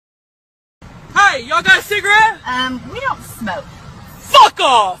Hey, y'all got a cigarette? We don't smoke. Fuck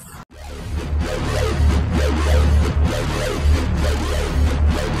off!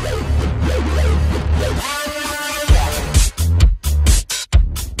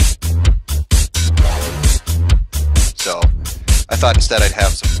 So I thought instead I'd have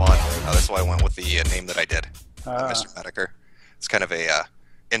some fun. That's why I went with the name that I did, Mr. Metokur. It's kind of a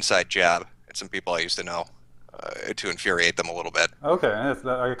inside jab at some people I used to know to infuriate them a little bit. Okay, I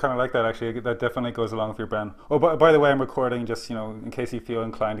kind of like that actually. That definitely goes along with your brand. Oh, by the way, I'm recording just, you know, in case you feel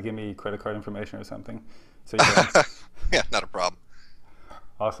inclined to give me credit card information or something. So you can... Yeah, not a problem.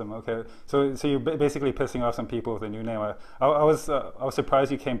 Awesome. Okay, so you're basically pissing off some people with a new name. I was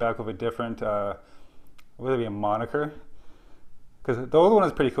surprised you came back with a different, would it be a moniker? Because the old one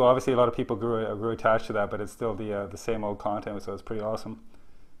is pretty cool. Obviously, a lot of people grew attached to that, but it's still the same old content, so it's pretty awesome.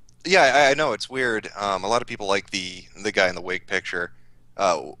 Yeah, I know, it's weird. A lot of people like the guy in the wig picture,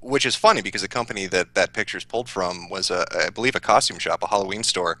 which is funny because the company that picture's pulled from was, I believe, a costume shop, a Halloween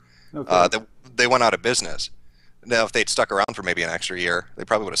store. Okay. They went out of business. Now, if they'd stuck around for maybe an extra year, they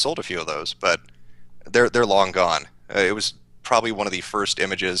probably would have sold a few of those, but they're long gone. It was probably one of the first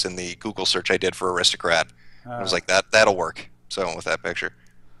images in the Google search I did for aristocrat. I was like, that'll work. So I went with that picture.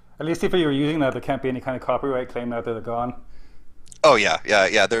 At least if you were using that, there can't be any kind of copyright claim now that they're gone. Oh yeah,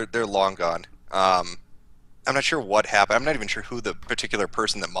 they're long gone. I'm not sure what happened. I'm not even sure who the particular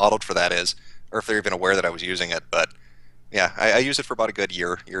person that modeled for that is, or if they're even aware that I was using it. But yeah, I used it for about a good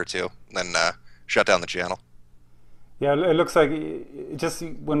year or two, and then shut down the channel. Yeah, it looks like just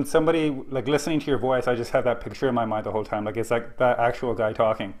when somebody like listening to your voice, I just have that picture in my mind the whole time. Like it's like that actual guy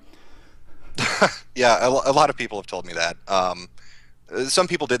talking. Yeah, a lot of people have told me that. Some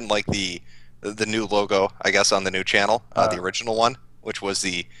people didn't like the new logo, I guess, on the new channel, the original one, which was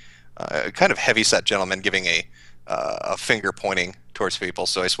the kind of heavy-set gentleman giving a finger pointing towards people.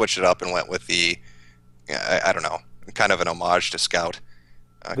 So I switched it up and went with the, I don't know, kind of an homage to Scout,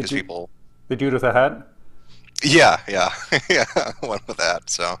 because people. The dude with the hat. Yeah, yeah, I went with that.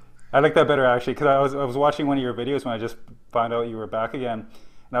 So I like that better actually, because I was watching one of your videos when I just found out you were back again,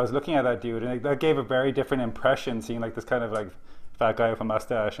 and I was looking at that dude, and that gave a very different impression, seeing like this kind of like fat guy with a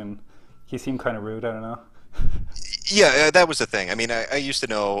mustache, and he seemed kind of rude. I don't know. Yeah, that was the thing. I mean, I used to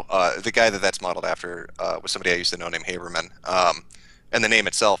know the guy that's modeled after was somebody I used to know named Haberman, and the name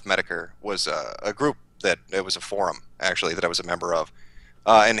itself, Metokur, was a group that it was a forum actually that I was a member of,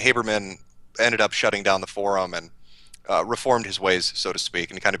 and Haberman ended up shutting down the forum and reformed his ways, so to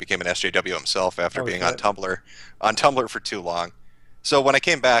speak, and kind of became an SJW himself after being on Tumblr for too long. So when I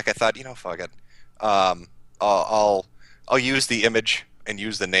came back, I thought, you know, fuck it, I'll use the image and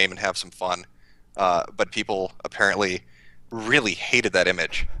use the name and have some fun. But people apparently really hated that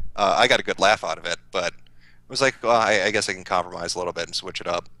image. I got a good laugh out of it, but it was like, well, I guess I can compromise a little bit and switch it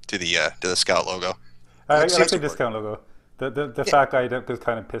up to the Scout logo. I like the discount logo. The fat guy was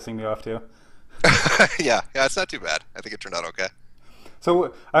kind of pissing me off too. yeah, it's not too bad. I think it turned out okay.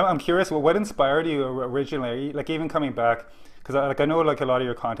 So I'm curious, what inspired you originally? Like even coming back, because I know like a lot of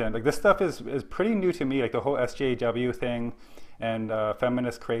your content, like this stuff is pretty new to me. Like the whole SJW thing, and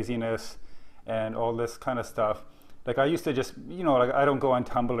feminist craziness, and all this kind of stuff. Like I used to just, you know, like I don't go on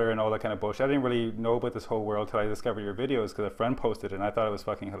Tumblr and all that kind of bullshit. I didn't really know about this whole world till I discovered your videos because a friend posted it, and I thought it was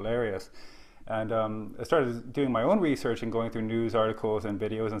fucking hilarious. And I started doing my own research and going through news articles and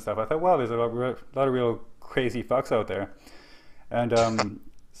videos and stuff. I thought, wow, there's a lot of real crazy fucks out there. And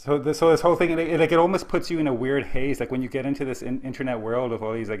so this whole thing, it almost puts you in a weird haze. Like when you get into this internet world of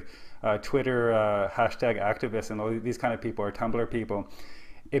all these like Twitter hashtag activists and all these kind of people or Tumblr people,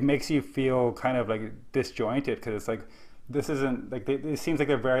 it makes you feel kind of like disjointed because it's like this isn't like it seems like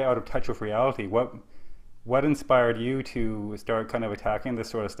they're very out of touch with reality. What inspired you to start kind of attacking this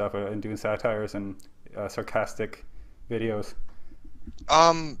sort of stuff and doing satires and sarcastic videos?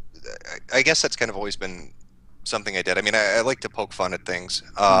 I guess that's kind of always been something I did. I mean, I like to poke fun at things.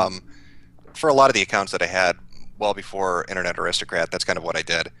 For a lot of the accounts that I had well before Internet Aristocrat, that's kind of what I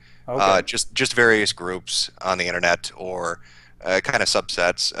did. Okay. Just various groups on the internet or kind of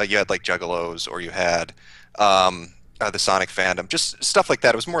subsets. You had like Juggalos, or you had the Sonic fandom, just stuff like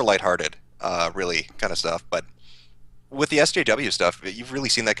that. It was more lighthearted. Really kind of stuff, but with the SJW stuff, you've really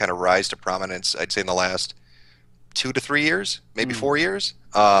seen that kind of rise to prominence, I'd say in the last 2 to 3 years, maybe 4 years.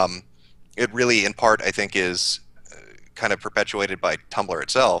 It really, in part, I think is kind of perpetuated by Tumblr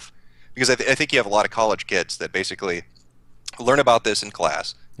itself, because I think you have a lot of college kids that basically learn about this in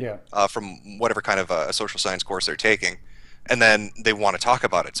class, from whatever kind of a social science course they're taking, and then they want to talk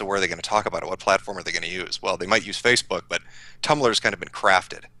about it. So where are they going to talk about it? What platform are they going to use? Well, they might use Facebook, but Tumblr's kind of been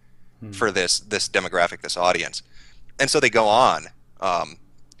crafted for this demographic, this audience. And so they go on,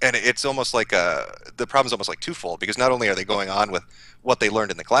 And it's almost like the problem's almost like twofold because not only are they going on with what they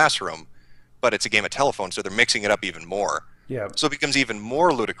learned in the classroom, but it's a game of telephone, so they're mixing it up even more. Yeah. So it becomes even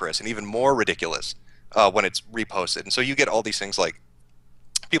more ludicrous and even more ridiculous when it's reposted. And so you get all these things like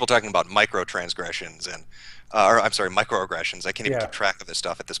people talking about microtransgressions and, or I'm sorry, microaggressions. I can't even Yeah. keep track of this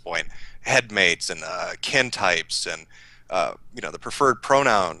stuff at this point. Headmates and kin types and the preferred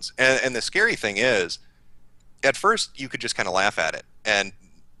pronouns. And the scary thing is, at first you could just kind of laugh at it and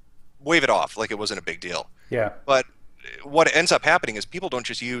wave it off like it wasn't a big deal. Yeah. But what ends up happening is people don't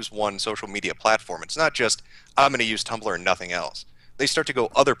just use one social media platform. It's not just, I'm going to use Tumblr and nothing else. They start to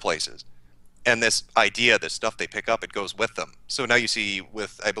go other places. And this idea, this stuff they pick up, it goes with them. So now you see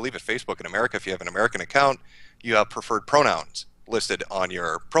with, I believe at Facebook in America, if you have an American account, you have preferred pronouns listed on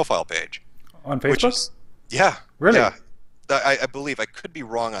your profile page. On Facebook? Which is, yeah. Really? Yeah. I believe, I could be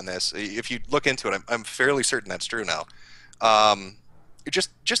wrong on this. If you look into it, I'm fairly certain that's true now.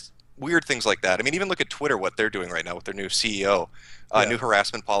 Just weird things like that. I mean, even look at Twitter, what they're doing right now with their new CEO, new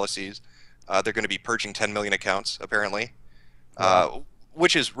harassment policies. They're going to be purging 10 million accounts, apparently,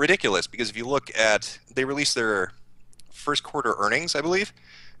 which is ridiculous because if you look at, they released their first quarter earnings, I believe,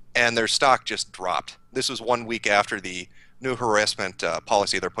 and their stock just dropped. This was 1 week after the new harassment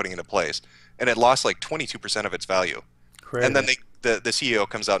policy they're putting into place, and it lost like 22% of its value. Crazy. And then the CEO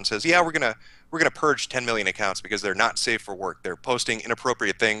comes out and says, "Yeah, we're gonna purge 10 million accounts because they're not safe for work. They're posting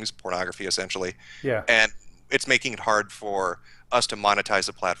inappropriate things, pornography essentially, Yeah. and it's making it hard for us to monetize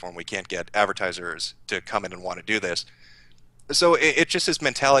the platform. We can't get advertisers to come in and want to do this." So it's just this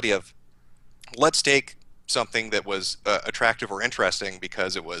mentality of, let's take something that was attractive or interesting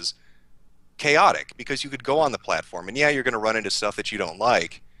because it was chaotic, because you could go on the platform and yeah, you're going to run into stuff that you don't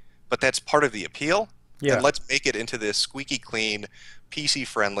like, but that's part of the appeal. Yeah. And let's make it into this squeaky clean, PC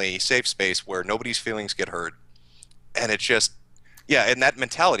friendly, safe space where nobody's feelings get hurt. And it's just, yeah, and that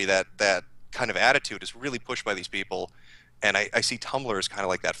mentality, that kind of attitude is really pushed by these people. And I see Tumblr as kind of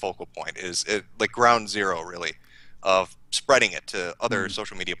like that focal point, is it, like ground zero really of spreading it to other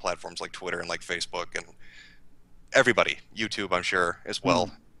social media platforms like Twitter and like Facebook and everybody, YouTube, I'm sure, as well.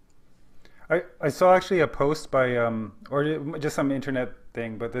 I saw actually a post by or just some internet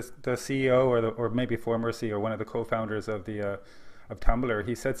thing, but the CEO or maybe former CEO, one of the co-founders of the of Tumblr,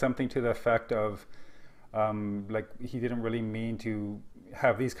 he said something to the effect of like he didn't really mean to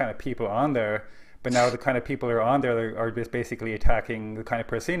have these kind of people on there, but now the kind of people who are on there are just basically attacking the kind of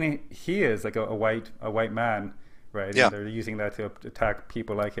person he is, like a white man, right? Yeah. And they're using that to attack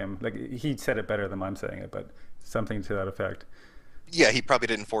people like him. Like he said it better than I'm saying it, but something to that effect. Yeah, he probably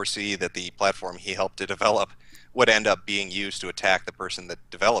didn't foresee that the platform he helped to develop would end up being used to attack the person that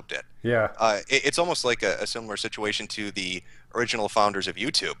developed it. Yeah. It's almost like a similar situation to the original founders of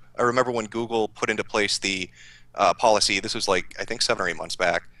YouTube. I remember when Google put into place the policy, this was like, I think 7 or 8 months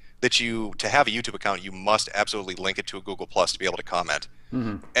back, that to have a YouTube account, you must absolutely link it to a Google Plus to be able to comment.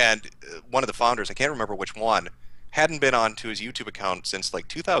 Mm-hmm. And one of the founders, I can't remember which one, hadn't been onto his YouTube account since like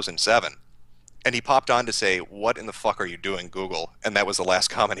 2007. And he popped on to say, "What in the fuck are you doing, Google?" And that was the last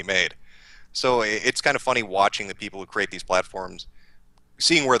comment he made. So it's kind of funny watching the people who create these platforms,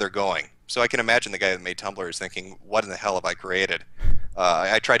 seeing where they're going. So I can imagine the guy that made Tumblr is thinking, what in the hell have I created?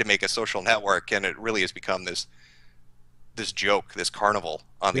 I tried to make a social network, and it really has become this joke, this carnival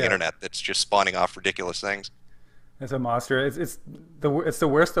on the internet that's just spawning off ridiculous things. It's a monster. It's the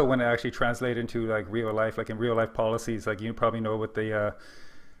worst though when it actually translates into like real life, like in real life policies. Like you probably know with the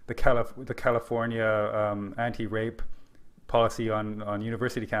California anti-rape policy on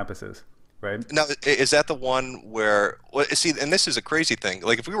university campuses, right? Now, is that the one where, well, see, and this is a crazy thing.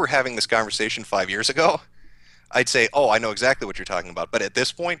 Like if we were having this conversation 5 years ago, I'd say, oh, I know exactly what you're talking about. But at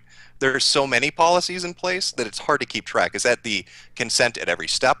this point, there's so many policies in place that it's hard to keep track. Is that the consent at every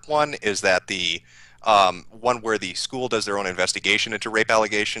step one? Is that the one where the school does their own investigation into rape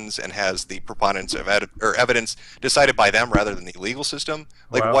allegations and has the preponderance of evidence decided by them rather than the legal system?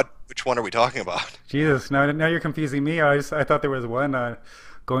 Like, Wow. which one are we talking about? Jesus, now you're confusing me. I thought there was one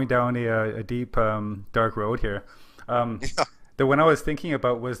going down a deep dark road here. Yeah. The one I was thinking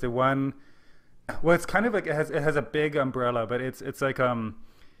about was the one. Well, it's kind of like it has a big umbrella, but it's like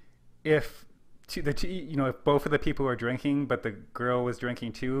if if both of the people were drinking, but the girl was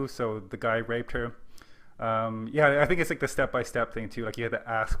drinking too, so the guy raped her. Yeah, I think it's like the step-by-step thing too. Like you had to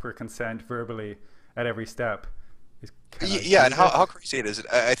ask for consent verbally at every step. Yeah, and how crazy it is.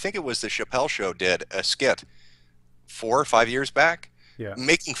 I think it was the Chappelle Show did a skit 4 or 5 years back,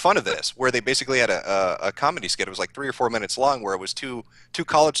 making fun of this, where they basically had a comedy skit. It was like 3 or 4 minutes long, where it was two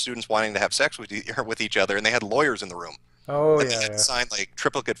college students wanting to have sex with each other, and they had lawyers in the room. Oh And they yeah, had to yeah. sign like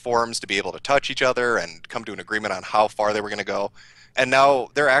triplicate forms to be able to touch each other and come to an agreement on how far they were going to go. And now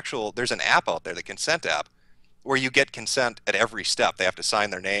there's an app out there, the consent app, where you get consent at every step. They have to sign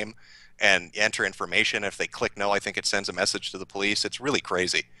their name and enter information. If they click no, I think it sends a message to the police. It's really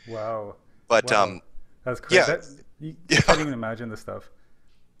crazy. Wow, But wow, that's crazy. yeah, That I yeah. can't even imagine this stuff.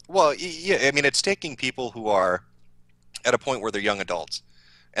 Well, yeah. I mean, it's taking people who are at a point where they're young adults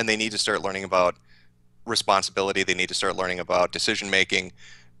and they need to start learning about responsibility. They need to start learning about decision making,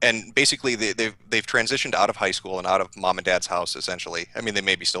 and basically they've transitioned out of high school and out of mom and dad's house essentially. I mean, they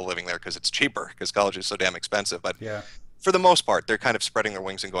may be still living there because it's cheaper because college is so damn expensive, but Yeah, for the most part, they're kind of spreading their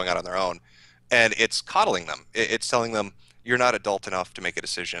wings and going out on their own. And it's coddling them. It's telling them, you're not adult enough to make a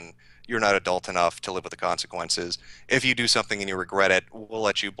decision. You're not adult enough to live with the consequences. If you do something and you regret it, we'll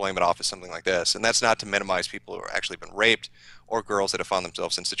let you blame it off as something like this. And that's not to minimize people who have actually been raped or girls that have found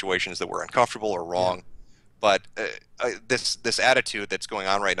themselves in situations that were uncomfortable or yeah, wrong. But this attitude that's going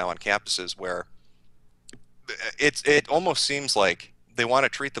on right now on campuses, where it almost seems like they want to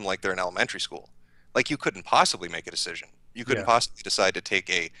treat them like they're in elementary school. Like you couldn't possibly make a decision. You couldn't yeah, possibly decide to take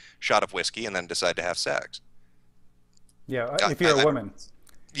a shot of whiskey and then decide to have sex. yeah. I, If you're a I, woman,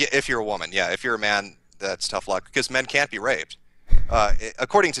 yeah, if you're a woman, yeah. If you're a man, that's tough luck because men can't be raped,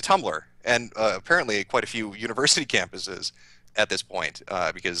 according to Tumblr, and apparently quite a few university campuses at this point,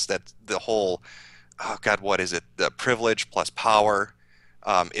 because that the whole oh God, what is it? The privilege plus power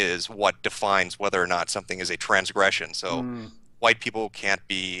is what defines whether or not something is a transgression. So mm, white people can't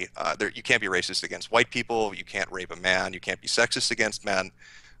be there. You can't be racist against white people. You can't rape a man. You can't be sexist against men.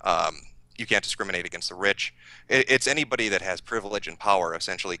 Um, you can't discriminate against the rich. It's anybody that has privilege and power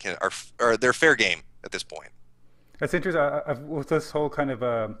essentially are they're fair game at this point. that's interesting. With this whole kind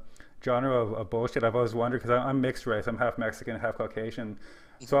of genre of bullshit, I've always wondered because I'm mixed race. I'm half Mexican, half Caucasian.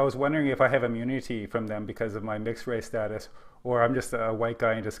 So I was wondering if I have immunity from them because of my mixed race status, or I'm just a white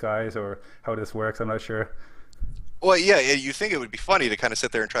guy in disguise, or how this works. I'm not sure. Well, yeah, you think it would be funny to kind of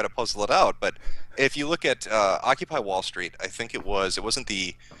sit there and try to puzzle it out, but if you look at Occupy Wall Street, I think it wasn't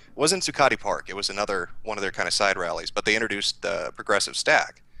Zuccotti Park. It was another one of their kind of side rallies, but they introduced the progressive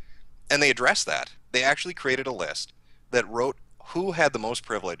stack, and they addressed that. They actually created a list that wrote who had the most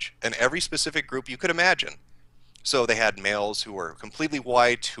privilege in every specific group you could imagine. So they had males who were completely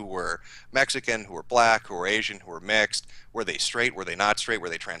white, who were Mexican, who were black, who were Asian, who were mixed. Were they straight? Were they not straight? Were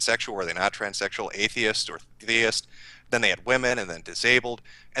they transsexual? Were they not transsexual? Atheist or theist? Then they had women and then disabled.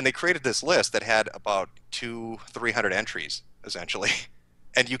 And they created this list that had about 300 entries, essentially.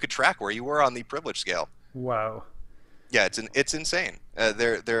 And you could track where you were on the privilege scale. Wow. Yeah, it's insane.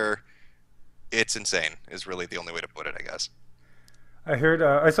 It's insane is really the only way to put it, I guess.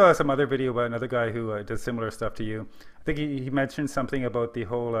 I saw some other video about another guy who does similar stuff to you. I think he mentioned something about the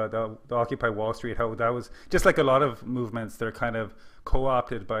whole the Occupy Wall Street, how that was just like a lot of movements. They're kind of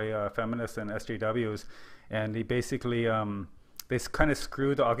co-opted by feminists and SJWs, and he basically they kind of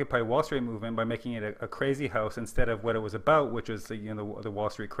screwed the Occupy Wall Street movement by making it a crazy house instead of what it was about, which was the Wall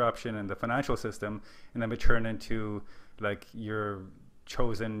Street corruption and the financial system, and then it turned into like your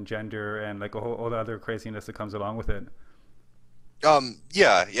chosen gender and like all the other craziness that comes along with it.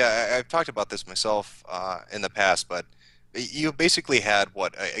 Yeah. I've talked about this myself in the past, but you basically had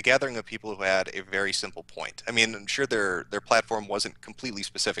what a gathering of people who had a very simple point. I mean, I'm sure their platform wasn't completely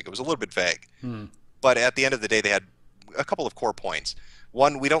specific; it was a little bit vague. Hmm. But at the end of the day, they had a couple of core points.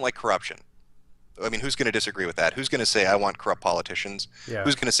 One, we don't like corruption. I mean, who's going to disagree with that? Who's going to say I want corrupt politicians? Yeah.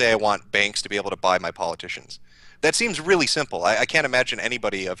 Who's going to say I want banks to be able to buy my politicians? That seems really simple. I can't imagine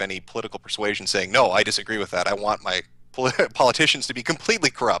anybody of any political persuasion saying, no, I disagree with that. I want my politicians to be completely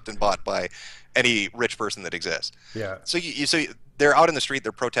corrupt and bought by any rich person that exists. Yeah. They're out in the street,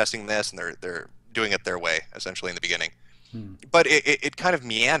 they're protesting this, and they're doing it their way, essentially in the beginning. Hmm. But it kind of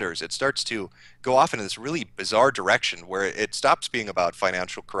meanders. It starts to go off in this really bizarre direction where it stops being about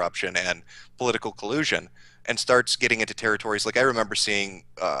financial corruption and political collusion and starts getting into territories like I remember seeing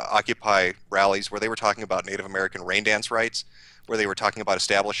Occupy rallies where they were talking about Native American rain dance rights, where they were talking about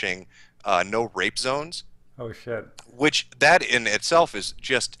establishing no rape zones, Oh shit. which that in itself is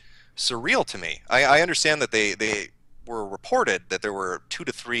just surreal to me. I understand that they were reported that there were 2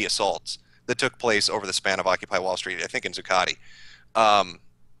 to 3 assaults that took place over the span of Occupy Wall Street, I think in Zuccotti. Um,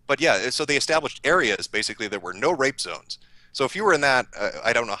 but yeah, so they established areas basically that were no rape zones. So if you were in that,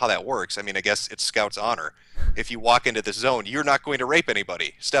 I don't know how that works. I mean, I guess it's Scout's honor. If you walk into this zone, you're not going to rape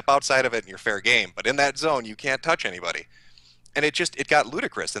anybody. Step outside of it and you're fair game. But in that zone, you can't touch anybody. And it got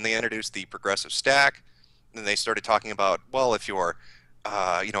ludicrous. And they introduced the progressive stack. And they started talking about, well, if you're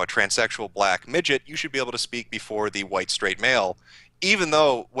a transsexual black midget, you should be able to speak before the white straight male, even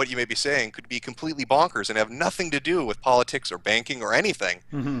though what you may be saying could be completely bonkers and have nothing to do with politics or banking or anything,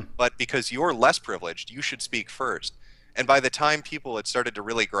 but because you're less privileged, you should speak first. And by the time people had started to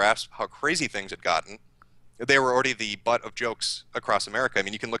really grasp how crazy things had gotten, they were already the butt of jokes across America. I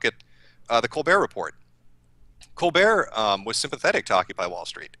mean, you can look at the Colbert Report. Colbert was sympathetic to Occupy Wall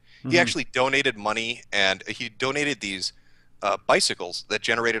Street. He actually donated money, and he donated these bicycles that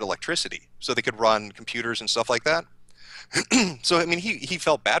generated electricity so they could run computers and stuff like that. So, I mean, he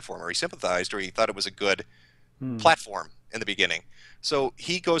felt bad for him, or he sympathized, or he thought it was a good platform in the beginning. So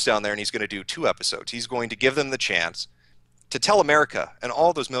he goes down there and he's going to do 2 episodes. He's going to give them the chance to tell America and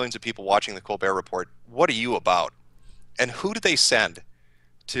all those millions of people watching the Colbert Report, what are you about? And who do they send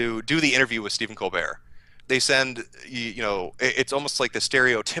to do the interview with Stephen Colbert? They send, you know, it's almost like the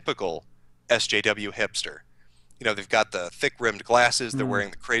stereotypical SJW hipster. You know, they've got the thick-rimmed glasses, they're wearing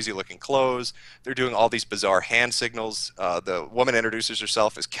the crazy-looking clothes, they're doing all these bizarre hand signals. The woman introduces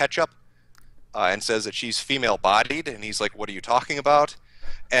herself as Ketchup and says that she's female-bodied, and he's like, what are you talking about?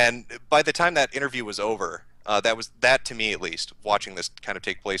 And by the time that interview was over, that to me at least, watching this kind of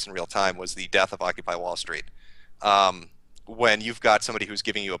take place in real time, was the death of Occupy Wall Street. When you've got somebody who's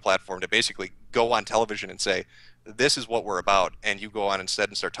giving you a platform to basically go on television and say, this is what we're about, and you go on instead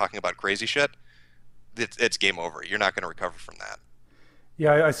and start talking about crazy shit, it's game over. You're not going to recover from that.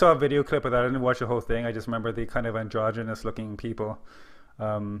 Yeah, I saw a video clip of that. I didn't watch the whole thing. I just remember the kind of androgynous looking people.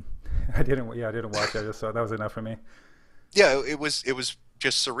 I didn't watch it. I just saw that was enough for me. Yeah, it was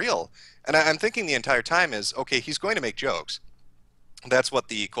just surreal. And I'm thinking the entire time is, okay, he's going to make jokes. That's what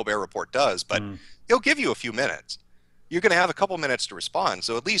the Colbert Report does, but he'll give you a few minutes. You're going to have a couple minutes to respond.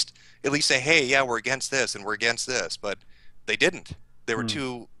 So at least say, hey, yeah, we're against this and we're against this. But they didn't. They were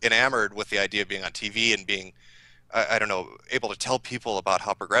too enamored with the idea of being on TV and being, I don't know, able to tell people about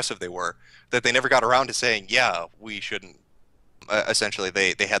how progressive they were, that they never got around to saying, yeah, we shouldn't. Essentially,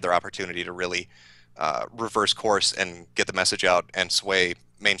 they had their opportunity to really reverse course and get the message out and sway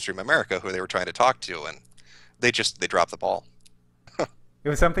mainstream America, who they were trying to talk to, and they dropped the ball. It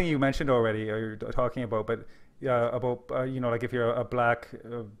was something you mentioned already, or you're talking about, but about you know, like if you're a black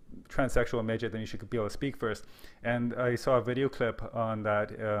transsexual midget, then you should be able to speak first. And I saw a video clip on that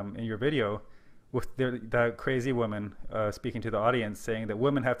in your video with that crazy woman speaking to the audience, saying that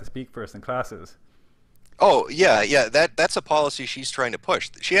women have to speak first in classes. Oh yeah, that's a policy she's trying to push.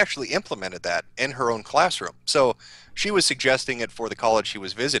 She actually implemented that in her own classroom. So she was suggesting it for the college she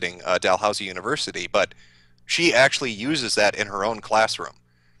was visiting, Dalhousie University, but she actually uses that in her own classroom.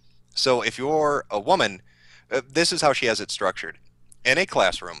 So if you're a woman, this is how she has it structured. In a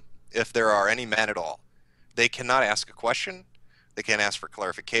classroom, if there are any men at all, they cannot ask a question, they can't ask for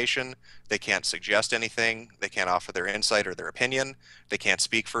clarification, they can't suggest anything, they can't offer their insight or their opinion, they can't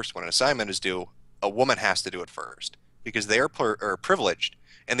speak first when an assignment is due. A woman has to do it first because they are privileged,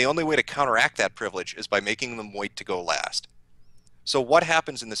 and the only way to counteract that privilege is by making them wait to go last. So what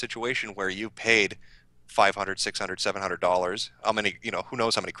happens in the situation where you paid $500, $600, $700, how many, you know, who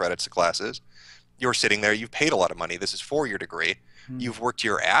knows how many credits the class is? You're sitting there, you've paid a lot of money, this is for your degree, you've worked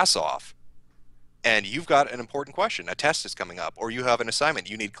your ass off, and you've got an important question, a test is coming up, or you have an assignment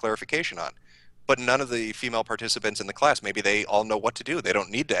you need clarification on. But none of the female participants in the class, maybe they all know what to do, they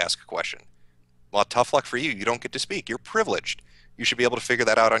don't need to ask a question. Well, tough luck for you, you don't get to speak, you're privileged. You should be able to figure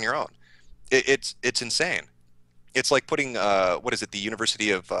that out on your own. It's insane. It's like putting, what is it, the University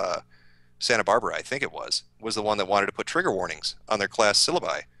of Santa Barbara, I think it was the one that wanted to put trigger warnings on their class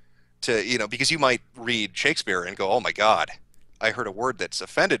syllabi. To, you know, because you might read Shakespeare and go, oh my God, I heard a word that's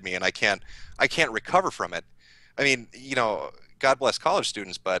offended me and I can't recover from it. I mean, you know, God bless college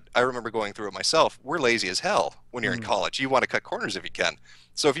students, but I remember going through it myself. We're lazy as hell when you're in college. You want to cut corners if you can.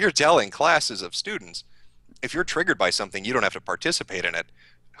 So if you're telling classes of students, if you're triggered by something, you don't have to participate in it.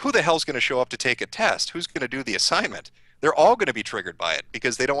 Who the hell's going to show up to take a test? Who's going to do the assignment? They're all going to be triggered by it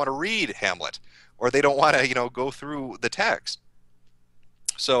because they don't want to read Hamlet or they don't want to, you know, go through the text.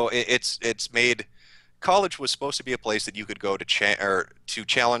 So it's made, college was supposed to be a place that you could go to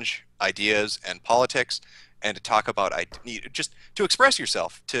challenge ideas and politics and to talk about, just to express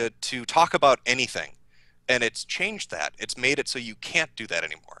yourself, to talk about anything. And it's changed that. It's made it so you can't do that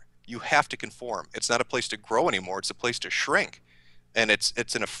anymore. You have to conform. It's not a place to grow anymore. It's a place to shrink. And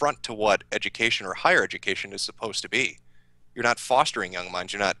it's an affront to what education or higher education is supposed to be. You're not fostering young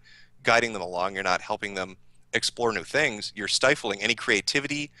minds. You're not guiding them along. You're not helping them explore new things. You're stifling any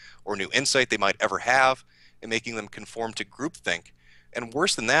creativity or new insight they might ever have and making them conform to groupthink. And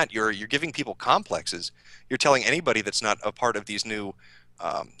worse than that, you're giving people complexes. You're telling anybody that's not a part of these new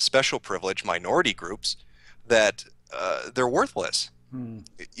special privilege minority groups that they're worthless.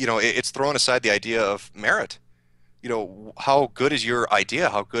 You know, it's throwing aside the idea of merit. You know, how good is your idea?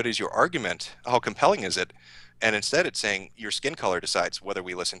 How good is your argument? How compelling is it? And instead it's saying your skin color decides whether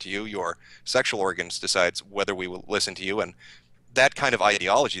we listen to you, your sexual organs decides whether we will listen to you. And that kind of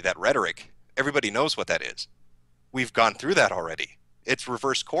ideology, that rhetoric, everybody knows what that is. We've gone through that already. It's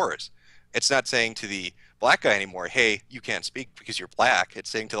reverse course. It's not saying to the black guy anymore, hey, you can't speak because you're black. It's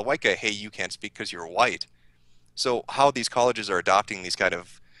saying to the white guy, hey, you can't speak because you're white. So how these colleges are adopting these kind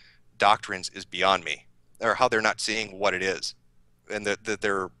of doctrines is beyond me, or how they're not seeing what it is, and that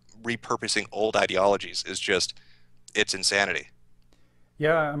they're repurposing old ideologies is just, it's insanity.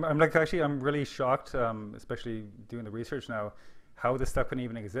 Yeah, I'm like actually I'm really shocked, especially doing the research now, how this stuff can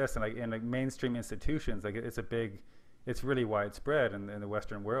even exist. And like in like mainstream institutions, like it's really widespread in the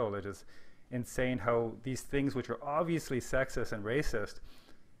Western world. It is insane how these things which are obviously sexist and racist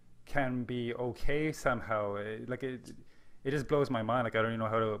can be okay somehow. It just blows my mind. Like I don't even know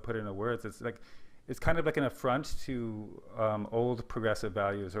how to put it into words. It's like it's kind of like an affront to old progressive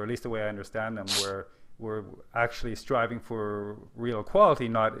values, or at least the way I understand them, where we're actually striving for real equality,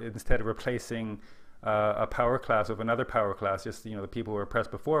 not instead of replacing a power class with another power class. Just the people who were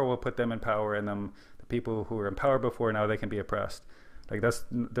oppressed before, we'll put them in power, and then the people who were in power before, now they can be oppressed. Like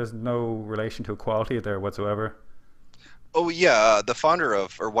there's no relation to equality there whatsoever. Oh yeah, the founder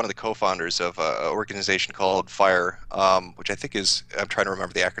of, or one of the co-founders of an organization called FIRE, which I think is, I'm trying to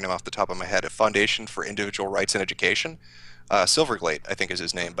remember the acronym off the top of my head, a Foundation for Individual Rights and Education. Silverglate, I think is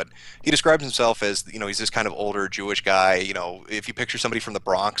his name, but he describes himself as, he's this kind of older Jewish guy. If you picture somebody from the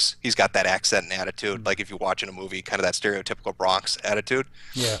Bronx, he's got that accent and attitude, like if you watch in a movie, kind of that stereotypical Bronx attitude.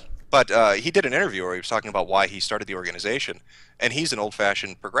 Yeah. But he did an interview where he was talking about why he started the organization, and he's an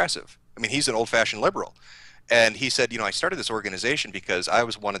old-fashioned progressive. I mean, he's an old-fashioned liberal. And he said, I started this organization because I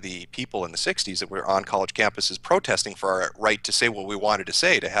was one of the people in the 60s that were on college campuses protesting for our right to say what we wanted to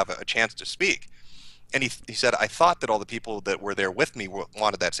say, to have a chance to speak. And he said, I thought that all the people that were there with me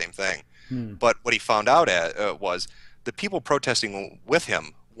wanted that same thing. But what he found out was the people protesting with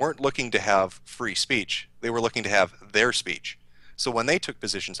him weren't looking to have free speech. They were looking to have their speech. So when they took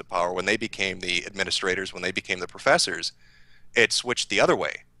positions of power, when they became the administrators, when they became the professors, it switched the other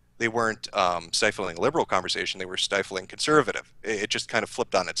way. They weren't stifling liberal conversation, they were stifling conservative. It just kind of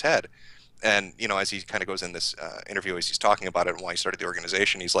flipped on its head. And, as he kind of goes in this interview, as he's talking about it and why he started the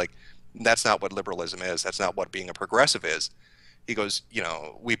organization, he's like, that's not what liberalism is. That's not what being a progressive is. He goes,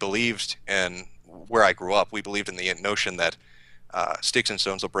 we believed, and where I grew up, we believed in the notion that sticks and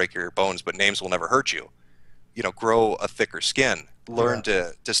stones will break your bones, but names will never hurt you. Grow a thicker skin. Learn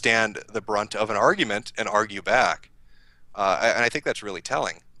to stand the brunt of an argument and argue back. And I think that's really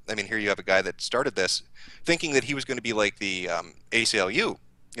telling. I mean, here you have a guy that started this thinking that he was going to be like the ACLU.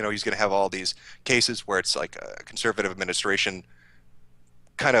 He's going to have all these cases where it's like a conservative administration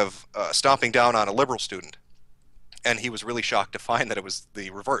kind of stomping down on a liberal student. And he was really shocked to find that it was the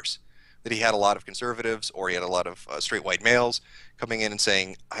reverse, that he had a lot of conservatives, or he had a lot of straight white males coming in and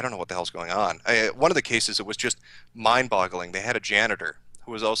saying, I don't know what the hell's going on. One of the cases, it was just mind-boggling. They had a janitor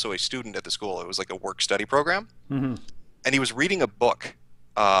who was also a student at the school. It was like a work-study program. And he was reading a book.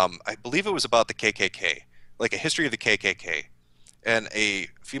 I believe it was about the KKK, like a history of the KKK. And a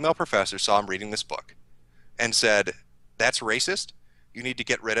female professor saw him reading this book and said, that's racist. You need to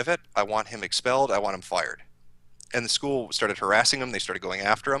get rid of it. I want him expelled. I want him fired. And the school started harassing him. They started going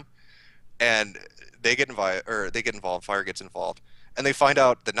after him. And they get involved, FIRE gets involved. And they find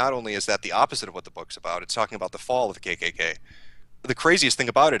out that not only is that the opposite of what the book's about, it's talking about the fall of the KKK. The craziest thing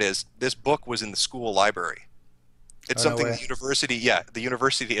about it is this book was in the school library. It's something the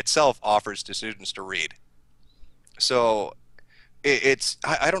university itself offers to students to read. So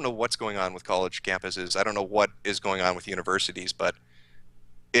I don't know what's going on with college campuses. I don't know what is going on with universities, but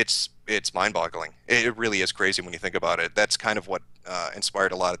it's mind-boggling. It really is crazy when you think about it. That's kind of what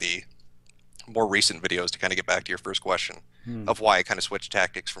inspired a lot of the more recent videos, to kind of get back to your first question of why I kind of switched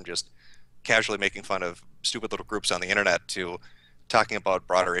tactics from just casually making fun of stupid little groups on the internet to talking about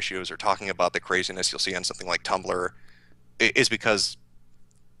broader issues, or talking about the craziness you'll see on something like Tumblr, is because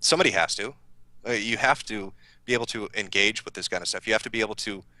somebody has to. You have to be able to engage with this kind of stuff. You have to be able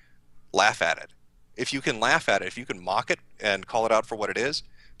to laugh at it. If you can laugh at it, if you can mock it and call it out for what it is,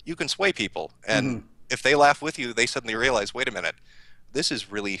 you can sway people. And if they laugh with you, they suddenly realize, wait a minute, this is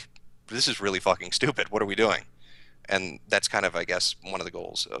really fucking stupid. What are we doing? And that's kind of, I guess, one of the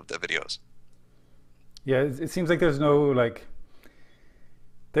goals of the videos. Yeah, it seems like there's no like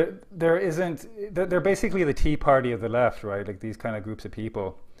there isn't. They're basically the Tea Party of the left, right? Like these kind of groups of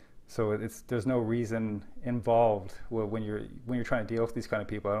people. So there's no reason involved when you're trying to deal with these kind of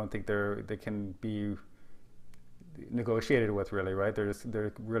people. I don't think they can be negotiated with, really, right?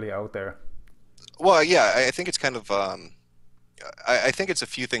 They're really out there. Well, yeah, I think it's kind of I think it's a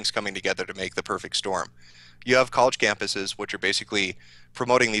few things coming together to make the perfect storm. You have college campuses, which are basically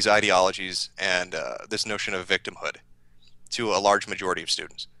promoting these ideologies and this notion of victimhood to a large majority of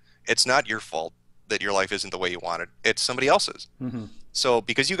students. It's not your fault that your life isn't the way you wanted. It's somebody else's. Hmm. So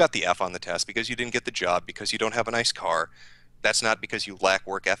because you got the F on the test, because you didn't get the job, because you don't have a nice car, that's not because you lack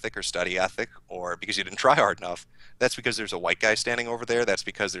work ethic or study ethic or because you didn't try hard enough. That's because there's a white guy standing over there. That's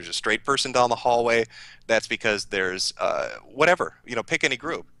because there's a straight person down the hallway. That's because there's whatever, pick any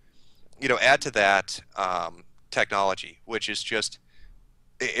group. Add to that technology, which is just,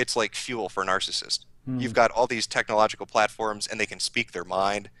 it's like fuel for a narcissist. You've Mm. got all these technological platforms and they can speak their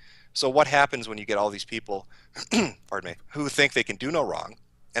mind. So what happens when you get all these people, pardon me, who think they can do no wrong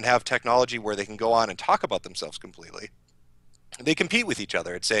and have technology where they can go on and talk about themselves completely? They compete with each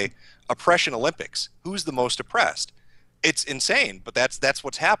other. It's a oppression Olympics. Who's the most oppressed? It's insane, but that's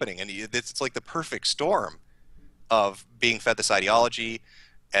what's happening, and it's like the perfect storm of being fed this ideology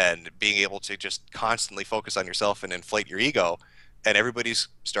and being able to just constantly focus on yourself and inflate your ego, and everybody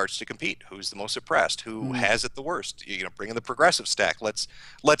starts to compete. Who's the most oppressed? Who Mm. has it the worst? Bring in the progressive stack. Let's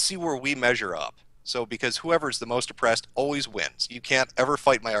see where we measure up. So because whoever's the most oppressed always wins. You can't ever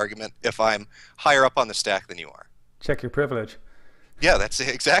fight my argument if I'm higher up on the stack than you are. Check your privilege. Yeah, that's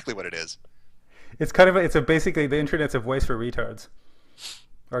exactly what it is. It's kind of it's basically the internet's a voice for retards,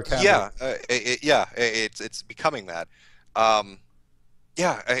 or can be. Yeah, it's becoming that. Um,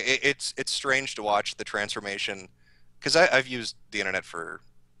 yeah, it's strange to watch the transformation because I've used the internet for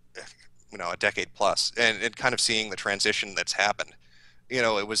a decade plus, and kind of seeing the transition that's happened.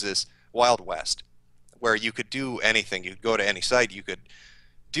 It was this wild west where you could do anything. You could go to any site. You could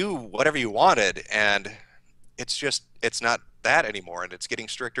do whatever you wanted, and it's not that anymore, and it's getting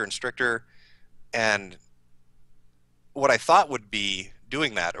stricter and stricter. And what I thought would be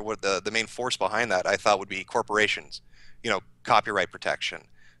doing that, or what the main force behind that, I thought would be corporations, copyright protection,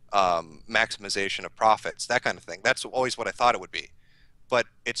 maximization of profits, that kind of thing. That's always what I thought it would be. But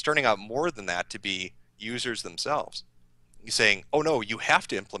it's turning out more than that to be users themselves saying, "Oh no, you have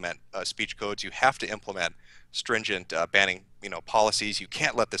to implement speech codes. You have to implement stringent banning, policies. You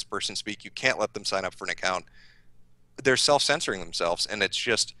can't let this person speak. You can't let them sign up for an account." They're self-censoring themselves, and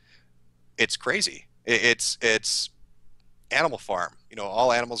it's crazy. It's Animal Farm.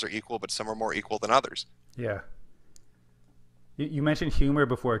 All animals are equal, but some are more equal than others. Yeah. You mentioned humor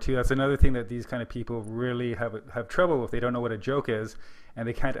before too. That's another thing that these kind of people really have trouble with. They don't know what a joke is, and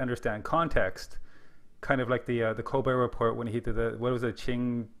they can't understand context. Kind of like the Colbert Report when he did the what was it,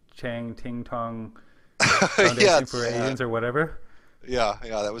 Ching Chang Ting Tong Foundation Yes, for Asians or whatever. yeah.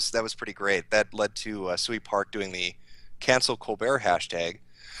 That was pretty great. That led to Sui Park doing the cancel Colbert hashtag,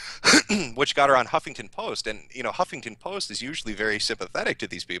 which got her on Huffington Post. And Huffington Post is usually very sympathetic to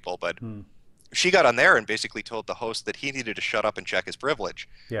these people, but Hmm. she got on there and basically told the host that he needed to shut up and check his privilege.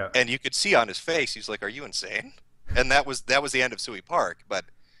 Yeah. And you could see on his face, he's like, "Are you insane?" And that was the end of Sui Park. But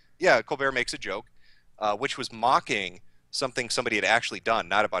yeah, Colbert makes a joke, which was mocking something somebody had actually done,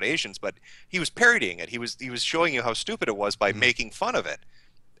 not about Asians, but he was parodying it. He was showing you how stupid it was by Hmm. making fun of it,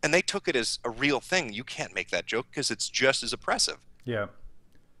 and they took it as a real thing. You can't make that joke because it's just as oppressive. Yeah.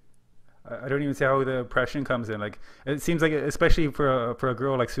 I don't even see how the oppression comes in. Like it seems like, especially for a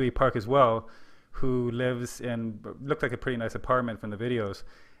girl like Sui Park as well, who lives in looked like a pretty nice apartment from the videos,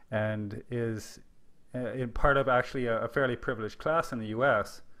 and is in part of actually a fairly privileged class in the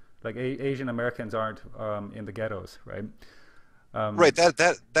U.S. Like Asian Americans aren't in the ghettos, right? Right. Um,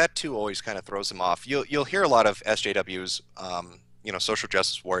 That too always kind of throws them off. You'll hear a lot of SJWs, social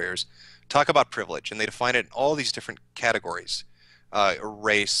justice warriors, talk about privilege, and they define it in all these different categories,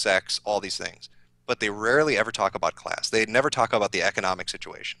 race, sex, all these things. But they rarely ever talk about class. They never talk about the economic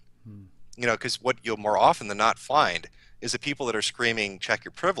situation. hmm, Because what you'll more often than not find is the people that are screaming "check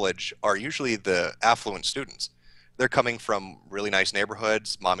your privilege" are usually the affluent students. They're coming from really nice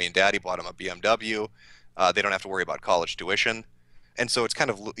neighborhoods. Mommy and daddy bought them a BMW. They don't have to worry about college tuition. And so it's kind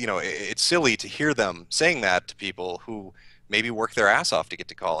of, it's silly to hear them saying that to people who maybe work their ass off to get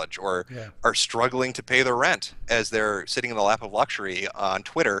to college or yeah. are struggling to pay their rent as they're sitting in the lap of luxury on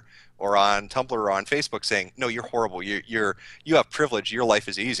Twitter or on Tumblr or on Facebook saying, "No, you're horrible. You have privilege. Your life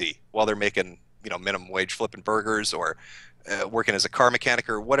is easy," while they're making, minimum wage flipping burgers or working as a car mechanic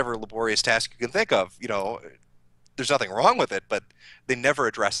or whatever laborious task you can think of. There's nothing wrong with it, but they never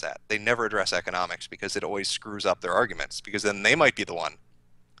address that. They never address economics because it always screws up their arguments because then they might be the one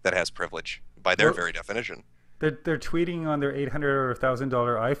that has privilege by their Well, very definition. they're tweeting on their $800 or $1,000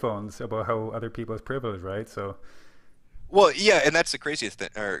 iPhones about how other people is privileged, right? So Well, yeah, and that's the craziest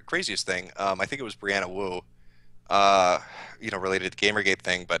thing. I think it was Brianna Wu, uh, related to the Gamergate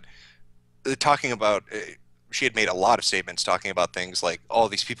thing, but talking about she had made a lot of statements talking about things like, oh,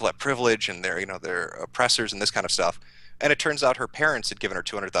 these people have privilege and they're oppressors and this kind of stuff. And it turns out her parents had given her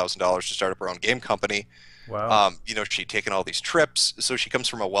 $200,000 to start up her own game company. Wow. She'd taken all these trips, so she comes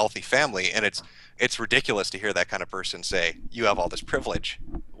from a wealthy family, and it's ridiculous to hear that kind of person say, "You have all this privilege."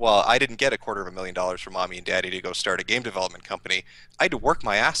 Well, I didn't get $250,000 from mommy and daddy to go start a game development company. I had to work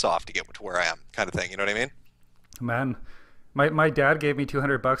my ass off to get to where I am, kind of thing. You know what I mean? Man, my dad gave me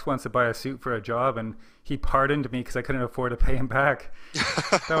 $200 once to buy a suit for a job, and he pardoned me because I couldn't afford to pay him back.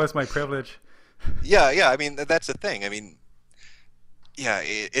 That was my privilege. Yeah, yeah. I mean, that's the thing. I mean, yeah,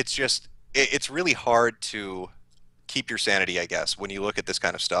 it's just it's really hard to keep your sanity, I guess, when you look at this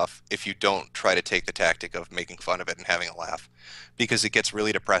kind of stuff if you don't try to take the tactic of making fun of it and having a laugh, because it gets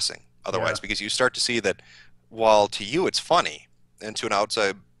really depressing Yeah. otherwise, because you start to see that while to you it's funny and to an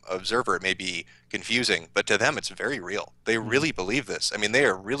outside observer it may be confusing, but to them it's very real. They Mm. really believe this. I mean, they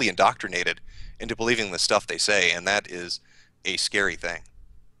are really indoctrinated into believing the stuff they say, and that is a scary thing.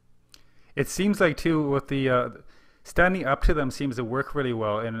 It seems like too with the standing up to them seems to work really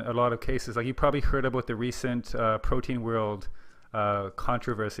well in a lot of cases. Like you probably heard about the recent protein world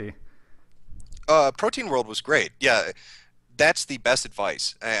controversy. Protein World was great. Yeah, that's the best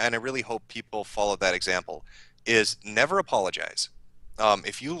advice, and I really hope people follow that example, is never apologize.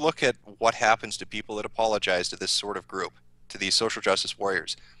 If you look at what happens to people that apologize to this sort of group, to these social justice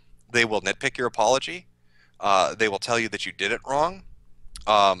warriors, they will nitpick your apology. They will tell you that you did it wrong.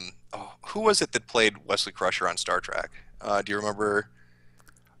 Oh, who was it that played Wesley Crusher on Star Trek? Do you remember?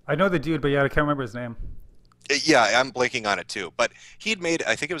 I know the dude, but yeah, I can't remember his name. Yeah, I'm blanking on it too. But he'd made,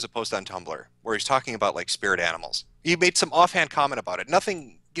 I think it was a post on Tumblr where he's talking about like spirit animals. He made some offhand comment about it.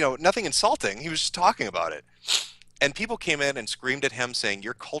 Nothing, nothing insulting. He was just talking about it. And people came in and screamed at him saying,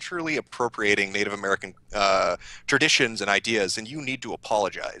 "You're culturally appropriating Native American traditions and ideas, and you need to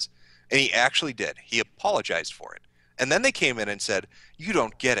apologize." And he actually did. He apologized for it. And then they came in and said, "You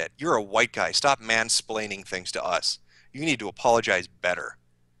don't get it. You're a white guy. Stop mansplaining things to us. You need to apologize better."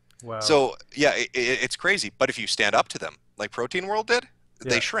 Wow. So yeah, it's crazy. But if you stand up to them, like Protein World did,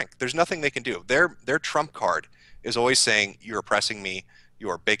 they Yeah. shrink. There's nothing they can do. Their trump card is always saying, "You're oppressing me.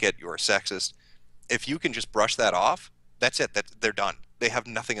 You're a bigot. You're a sexist." If you can just brush that off, that's it. They're done. They have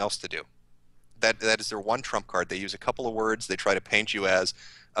nothing else to do. That is their one trump card. They use a couple of words. They try to paint you as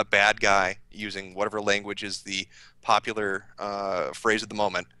a bad guy using whatever language is the popular phrase of the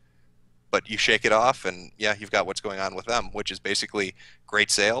moment. But you shake it off, and yeah, you've got what's going on with them, which is basically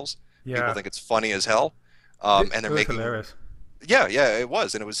great sales. People Yeah. think it's funny as hell, and It they're was making. hilarious. Yeah, yeah, it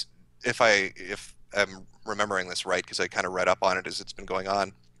was, and it was. If I'm remembering this right, because I kind of read up on it as it's been going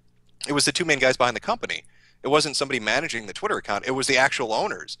on, it was the two main guys behind the company. It wasn't somebody managing the Twitter account. It was the actual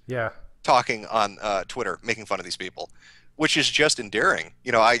owners Yeah. talking on Twitter, making fun of these people, which is just endearing.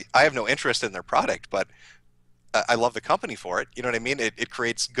 I have no interest in their product, but I love the company for it. You know what I mean? It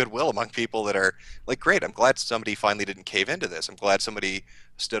creates goodwill among people that are like, great, I'm glad somebody finally didn't cave into this. I'm glad somebody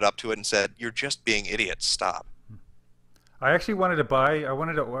stood up to it and said, "You're just being idiots. Stop." I actually wanted to buy. I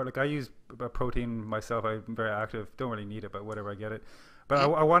wanted to order. Like I use protein myself. I'm very active. Don't really need it, but whatever, I get it. But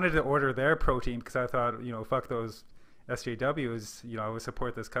Mhm. I wanted to order their protein because I thought, fuck those SJWs. I would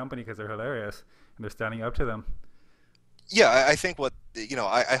support this company because they're hilarious and they're standing up to them. Yeah, I think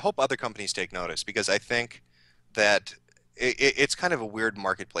I hope other companies take notice, because I think that it's kind of a weird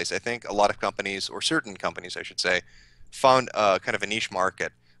marketplace. I think a lot of companies, or certain companies, I should say, found kind of a niche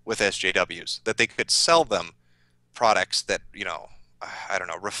market with SJWs that they could sell them products that, I don't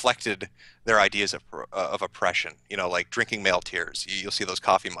know, reflected their ideas of oppression. Like drinking male tears. You'll see those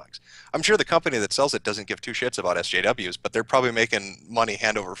coffee mugs. I'm sure the company that sells it doesn't give two shits about SJWs, but they're probably making money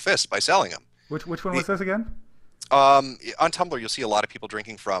hand over fist by selling them. Which one The, was this again? on Tumblr, you'll see a lot of people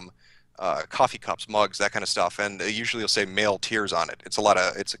drinking from coffee cups, mugs, that kind of stuff, and usually you'll say male tears on it. It's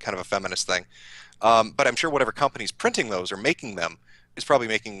a kind of a feminist thing. But I'm sure whatever company's printing those or making them is probably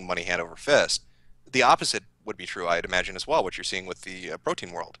making money hand over fist. The opposite would be true, I'd imagine, as well, what you're seeing with the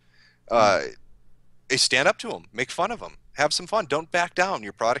protein world. Hmm. Uh, Stand up to them, make fun of them, have some fun. Don't back down.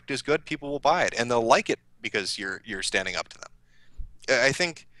 Your product is good, people will buy it, and they'll like it because you're standing up to them. I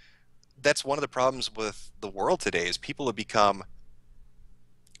think that's one of the problems with the world today is people have become,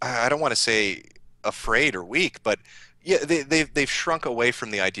 I don't want to say afraid or weak, but yeah, they've shrunk away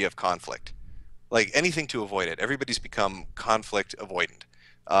from the idea of conflict. Like anything to avoid it. Everybody's become conflict avoidant.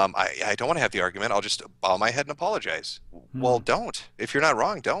 I don't want to have the argument. I'll just bow my head and apologize. Well, Hmm. don't. If you're not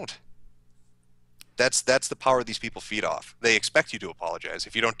wrong, don't. That's the power these people feed off. They expect you to apologize.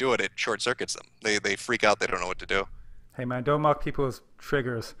 If you don't do it, it short circuits them. They freak out. They don't know what to do. Hey man, don't mock people's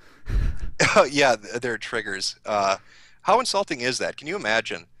triggers. Yeah, there are triggers. How insulting is that? Can you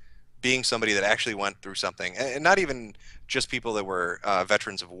imagine being somebody that actually went through something, and not even just people that were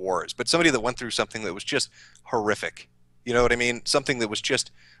veterans of wars, but somebody that went through something that was just horrific. You know what I mean? Something that was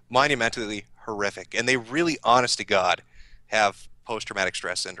just monumentally horrific. And they really, honest to God, have post-traumatic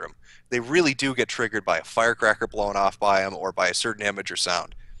stress syndrome. They really do get triggered by a firecracker blown off by them or by a certain image or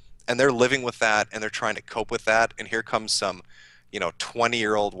sound. And they're living with that and they're trying to cope with that. And here comes some,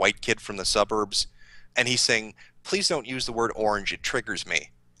 20-year-old white kid from the suburbs, and he's saying, please don't use the word orange, it triggers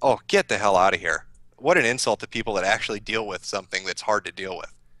me. Oh, get the hell out of here. What an insult to people that actually deal with something that's hard to deal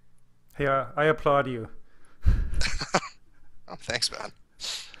with. Hey, I applaud you. Oh, thanks, man.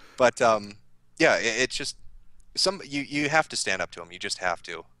 But yeah, it's just you have to stand up to them. You just have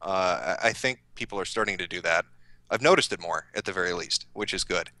to. I think people are starting to do that. I've noticed it more at the very least, which is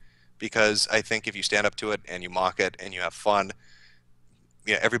good, because I think if you stand up to it and you mock it and you have fun,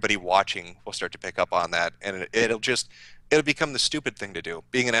 everybody watching will start to pick up on that, and it'll become the stupid thing to do.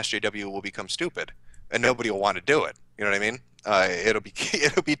 Being an SJW will become stupid, and nobody will want to do it. You know what I mean?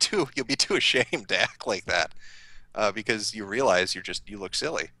 You'll be too ashamed to act like that, because you realize you look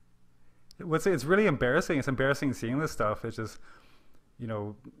silly. It's really embarrassing. It's embarrassing seeing this stuff. It's just,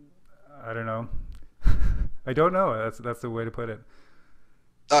 I don't know. I don't know. That's the way to put it.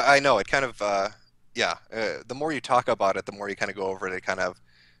 I know it kind of, yeah. The more you talk about it, the more you kind of go over it.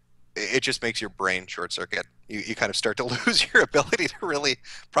 It just makes your brain short circuit. You kind of start to lose your ability to really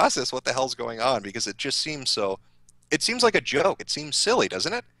process what the hell's going on, because it just seems so. It seems like a joke. It seems silly,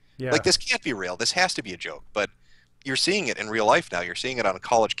 doesn't it? Yeah. Like, this can't be real. This has to be a joke. But you're seeing it in real life now. You're seeing it on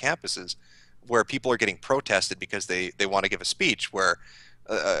college campuses where people are getting protested because they want to give a speech, where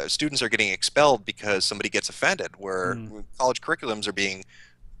students are getting expelled because somebody gets offended, where college curriculums are being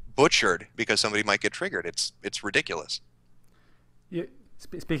butchered because somebody might get triggered. It's ridiculous. Yeah,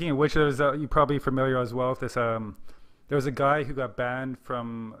 speaking of which, you're probably familiar as well with this. There was a guy who got banned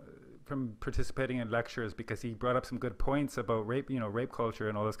from participating in lectures because he brought up some good points about rape, rape culture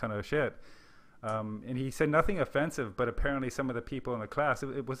and all this kind of shit. And he said nothing offensive, but apparently some of the people in the class,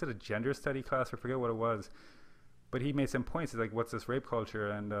 was it a gender study class? I forget what it was. But he made some points. He's like, what's this rape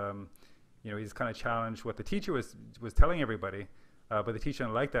culture? And, he's kind of challenged what the teacher was telling everybody. But the teacher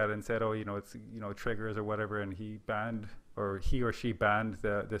didn't like that and said, oh, it's, triggers or whatever. And he or she banned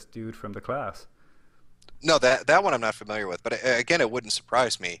this dude from the class. No, that one I'm not familiar with. But again, it wouldn't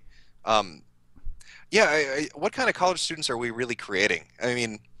surprise me. Yeah, what kind of college students are we really creating? I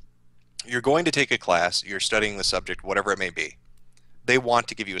mean, you're going to take a class, you're studying the subject, whatever it may be. They want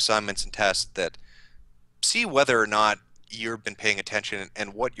to give you assignments and tests that see whether or not you've been paying attention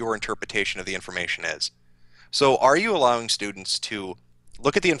and what your interpretation of the information is. So are you allowing students to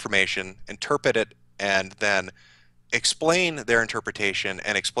look at the information, interpret it, and then explain their interpretation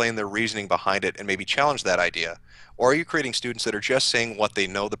and explain their reasoning behind it and maybe challenge that idea? Or are you creating students that are just saying what they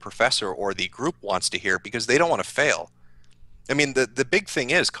know the professor or the group wants to hear because they don't want to fail? I mean, the big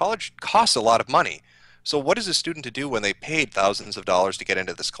thing is college costs a lot of money. So what is a student to do when they paid thousands of dollars to get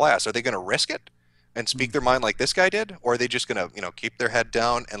into this class? Are they going to risk it and speak their mind like this guy did? Or are they just going to, keep their head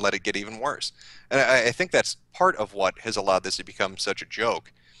down and let it get even worse? And I think that's part of what has allowed this to become such a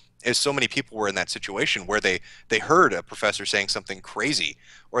joke, is so many people were in that situation where they heard a professor saying something crazy,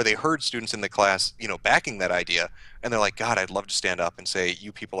 or they heard students in the class, backing that idea, and they're like, God, I'd love to stand up and say,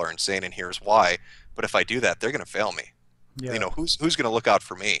 you people are insane and here's why. But if I do that, they're going to fail me. Yeah. Who's going to look out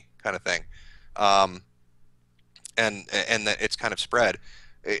for me, kind of thing. And that it's kind of spread.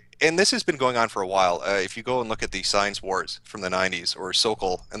 And this has been going on for a while. If you go and look at the science wars from the 90s, or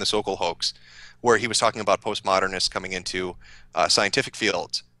Sokol and the Sokol hoax, where he was talking about postmodernists coming into scientific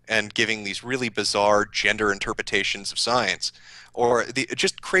fields and giving these really bizarre gender interpretations of science, or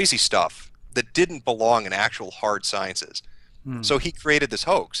just crazy stuff that didn't belong in actual hard sciences. So he created this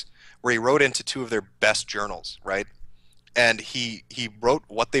hoax where he wrote into two of their best journals, right? And he wrote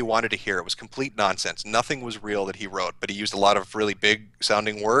what they wanted to hear. It was complete nonsense. Nothing was real that he wrote, but he used a lot of really big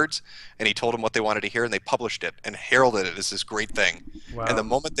sounding words, and he told them what they wanted to hear, and they published it and heralded it as this great thing. Wow. And the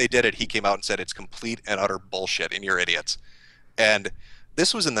moment they did it, he came out and said, it's complete and utter bullshit and you're idiots. And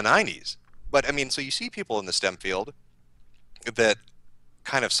this was in the 90s. But I mean, so you see people in the STEM field that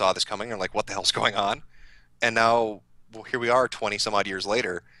kind of saw this coming and like, what the hell's going on? And now, well, here we are 20 some odd years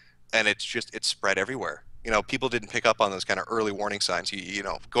later, and it's spread everywhere. People didn't pick up on those kind of early warning signs.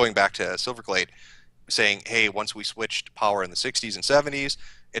 Going back to Silverglade, saying, hey, once we switched power in the 60s and 70s,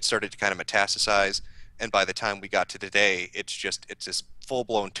 it started to kind of metastasize. And by the time we got to today, it's this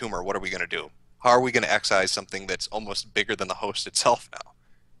full-blown tumor. What are we going to do? How are we going to excise something that's almost bigger than the host itself now?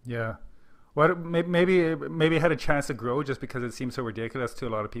 Yeah. Well, maybe it had a chance to grow just because it seems so ridiculous to a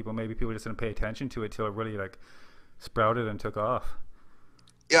lot of people. Maybe people just didn't pay attention to it till it really sprouted and took off.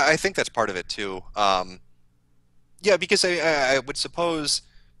 Yeah, I think that's part of it too. Yeah, because I would suppose,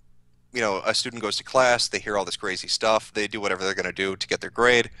 a student goes to class, they hear all this crazy stuff, they do whatever they're going to do to get their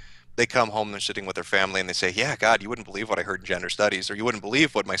grade. They come home, they're sitting with their family, and they say, "Yeah, God, you wouldn't believe what I heard in gender studies, or you wouldn't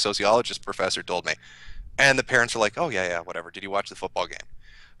believe what my sociologist professor told me." And the parents are like, "Oh, yeah, yeah, whatever. Did you watch the football game?"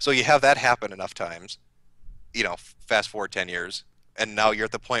 So you have that happen enough times, fast forward 10 years, and now you're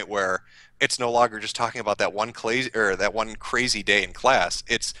at the point where it's no longer just talking about that one crazy day in class.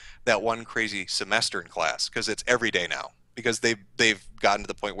 It's that one crazy semester in class because it's every day now. Because they've gotten to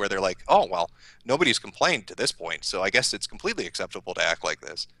the point where they're like, "Oh, well, nobody's complained to this point, so I guess it's completely acceptable to act like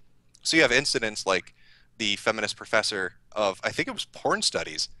this." So you have incidents like the feminist professor of, I think it was porn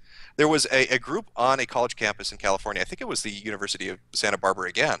studies. There was a group on a college campus in California. I think it was the University of Santa Barbara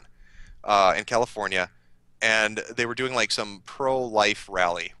again, in California, and they were doing like some pro-life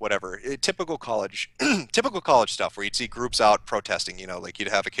rally, whatever. Typical college, typical college stuff where you'd see groups out protesting. Like you'd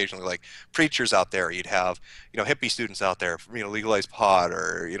have occasionally like preachers out there. You'd have hippie students out there, legalize pot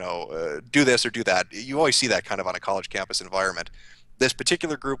or do this or do that. You always see that kind of on a college campus environment. This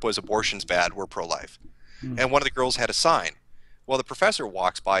particular group was abortion's bad, we're pro-life, Hmm. and one of the girls had a sign. Well, the professor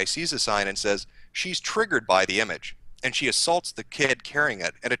walks by, sees the sign, and says she's triggered by the image, and she assaults the kid carrying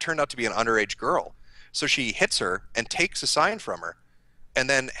it, and it turned out to be an underage girl. So she hits her and takes the sign from her, and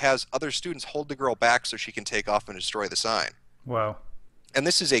then has other students hold the girl back so she can take off and destroy the sign. Wow. And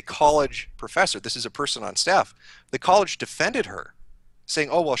this is a college professor. This is a person on staff. The college defended her, saying,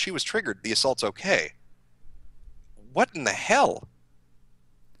 "Oh, well, she was triggered. The assault's okay." What in the hell?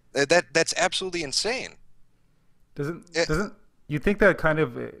 That's absolutely insane. Doesn't Eh, doesn't you think that kind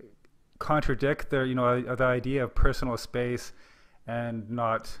of contradict the idea of personal space and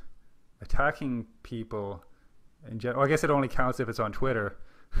not attacking people in general? I guess it only counts if it's on Twitter.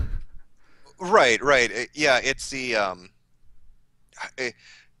 right, right. Yeah, it's the I,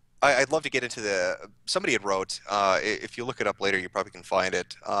 I'd love to get into somebody had wrote, if you look it up later, you probably can find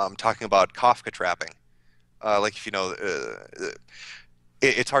it, talking about Kafka trapping. Like if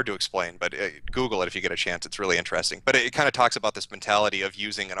it's hard to explain, but Google it if you get a chance. It's really interesting. But it kind of talks about this mentality of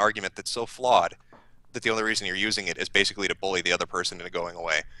using an argument that's so flawed that the only reason you're using it is basically to bully the other person into going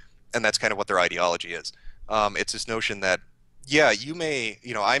away. And that's kind of what their ideology is. It's this notion that, yeah,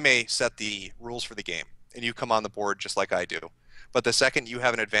 I may set the rules for the game, and you come on the board just like I do. But the second you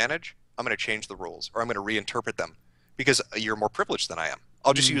have an advantage, I'm going to change the rules, or I'm going to reinterpret them because you're more privileged than I am.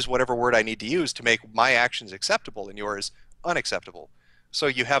 I'll just Mm. use whatever word I need to use to make my actions acceptable and yours unacceptable. So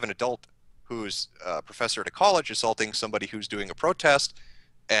you have an adult who's a professor at a college assaulting somebody who's doing a protest,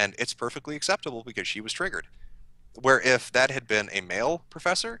 and it's perfectly acceptable because she was triggered. Where if that had been a male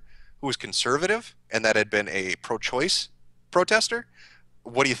professor who was conservative and that had been a pro-choice protester,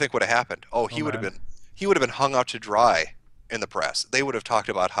 what do you think would have happened? Oh, Oh he would have man. been hung out to dry in the press. They would have talked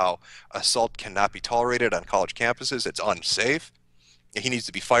about how assault cannot be tolerated on college campuses. It's unsafe. He needs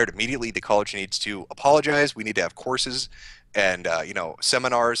to be fired immediately. The college needs to apologize. We need to have courses and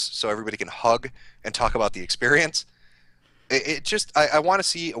seminars so everybody can hug and talk about the experience. It just I want to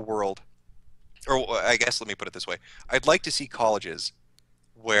see a world, or I guess let me put it this way: I'd like to see colleges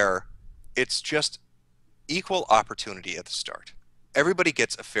where it's just equal opportunity at the start. Everybody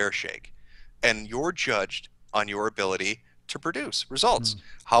gets a fair shake, and you're judged on your ability to produce results. Mm.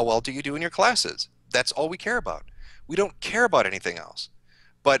 How well do you do in your classes? That's all we care about. We don't care about anything else.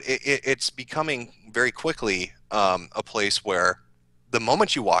 But it's becoming very quickly a place where the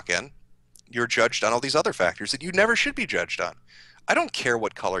moment you walk in, you're judged on all these other factors that you never should be judged on. I don't care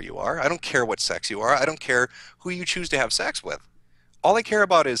what color you are. I don't care what sex you are. I don't care who you choose to have sex with. All I care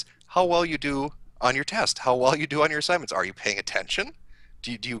about is how well you do on your test, how well you do on your assignments. Are you paying attention?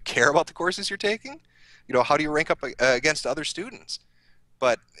 Do you care about the courses you're taking? How do you rank up against other students?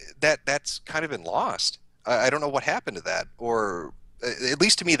 But that's kind of been lost. I don't know what happened to that, or at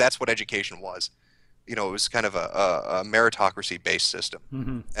least to me, that's what education was. It was kind of a meritocracy-based system,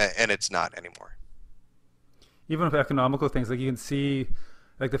 Hmm. and it's not anymore. Even with economical things, like you can see,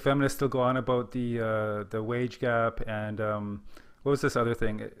 like the feminists still go on about the wage gap and what was this other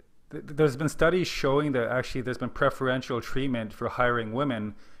thing? There's been studies showing that actually there's been preferential treatment for hiring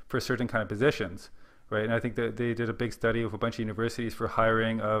women for certain kind of positions, right? And I think that they did a big study with a bunch of universities for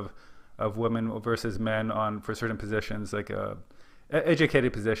hiring of women versus men on for certain positions, like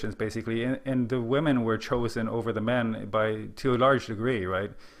educated positions, basically, and the women were chosen over the men by to a large degree,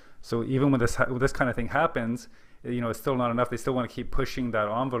 right? So even when this kind of thing happens, it's still not enough. They still want to keep pushing that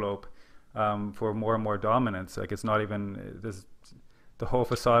envelope for more and more dominance. Like it's not even this. The whole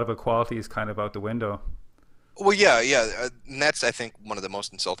facade of equality is kind of out the window. Well, yeah, yeah, and that's I think one of the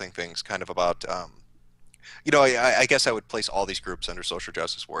most insulting things, kind of about I guess I would place all these groups under social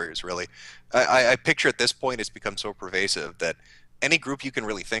justice warriors, really. I picture at this point it's become so pervasive that any group you can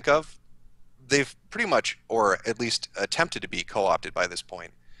really think of, they've pretty much, or at least attempted to be co-opted by this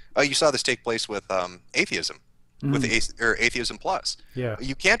point. You saw this take place with atheism, with or Atheism Plus. Yeah.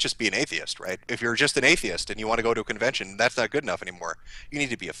 You can't just be an atheist, right? If you're just an atheist and you want to go to a convention, that's not good enough anymore. You need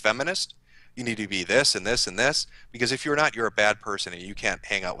to be a feminist. You need to be this and this and this, because if you're not, you're a bad person and you can't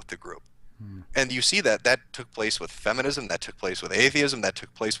hang out with the group. And you see that took place with feminism, that took place with atheism, that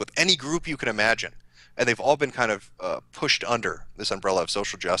took place with any group you can imagine. And they've all been kind of pushed under this umbrella of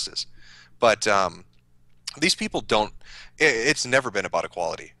social justice. But these people don't, it's never been about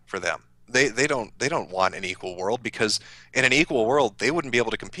equality for them. They don't want an equal world, because in an equal world, they wouldn't be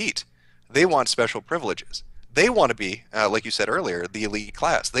able to compete. They want special privileges. They want to be, like you said earlier, the elite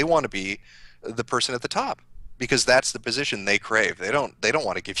class. They want to be the person at the top, because that's the position they crave. They don't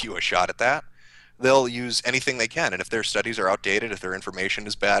want to give you a shot at that. They'll use anything they can, and if their studies are outdated, if their information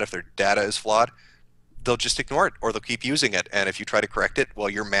is bad, if their data is flawed, they'll just ignore it, or they'll keep using it. And if you try to correct it, well,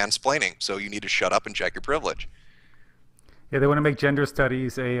 you're mansplaining, so you need to shut up and check your privilege. Yeah, they want to make gender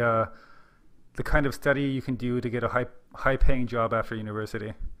studies the kind of study you can do to get a high-paying job after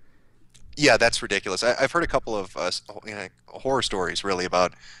university. Yeah, that's ridiculous. I've heard a couple of horror stories, really,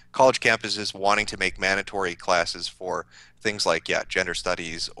 about college campuses wanting to make mandatory classes for things like, gender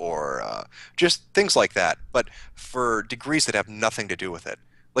studies, or just things like that, but for degrees that have nothing to do with it.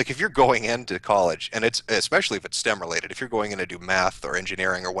 Like, if you're going into college, and it's especially if it's STEM related, if you're going in to do math or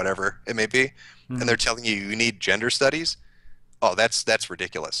engineering or whatever it may be, and they're telling you you need gender studies, oh, that's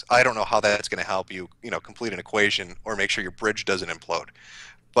ridiculous. I don't know how that's going to help you, complete an equation or make sure your bridge doesn't implode.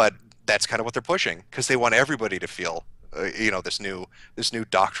 But that's kind of what they're pushing, because they want everybody to feel, this new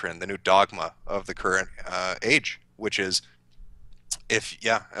doctrine, the new dogma of the current age, which is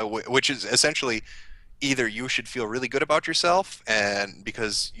which is essentially either you should feel really good about yourself and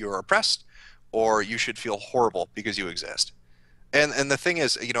because you're oppressed, or you should feel horrible because you exist. And the thing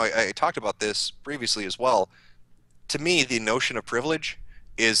is, I talked about this previously as well. To me, the notion of privilege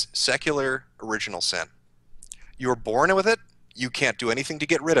is secular original sin. You're born with it. You can't do anything to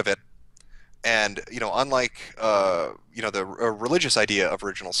get rid of it. And, unlike, the religious idea of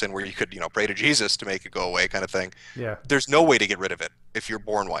original sin, where you could, pray to Jesus to make it go away kind of thing, there's no way to get rid of it if you're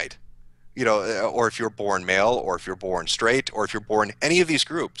born white, or if you're born male, or if you're born straight, or if you're born any of these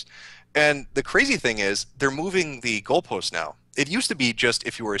groups. And the crazy thing is, they're moving the goalposts now. It used to be just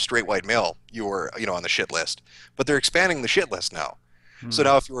if you were a straight white male, you were, on the shit list. But they're expanding the shit list now. So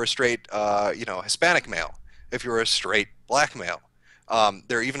now if you were a straight, Hispanic male, if you're a straight black male,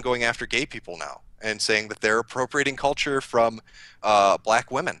 they're even going after gay people now and saying that they're appropriating culture from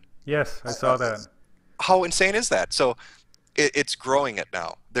black women. Yes, I saw that. How insane is that? So it's growing it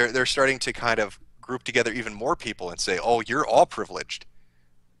now. They're starting to kind of group together even more people and say, oh, you're all privileged.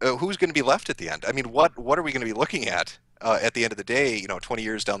 Who's going to be left at the end? I mean, what are we going to be looking at the end of the day, 20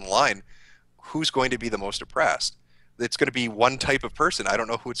 years down the line? Who's going to be the most oppressed? It's going to be one type of person. I don't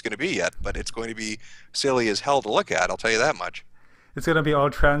know who it's going to be yet, but it's going to be silly as hell to look at. I'll tell you that much. It's going to be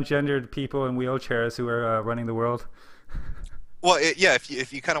all transgendered people in wheelchairs who are running the world. Well,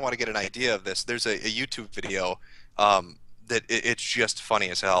 if you kind of want to get an idea of this, there's a YouTube video that it's just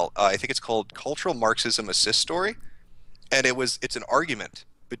funny as hell. I think it's called Cultural Marxism Assist Story, and it's an argument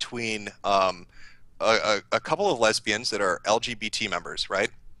between a couple of lesbians that are LGBT members,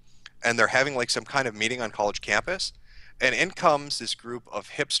 right? And they're having like some kind of meeting on college campus, and in comes this group of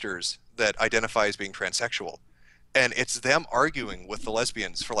hipsters that identify as being transsexual. And it's them arguing with the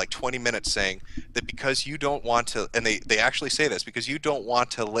lesbians for like 20 minutes, saying that because you don't want to, and they actually say this, because you don't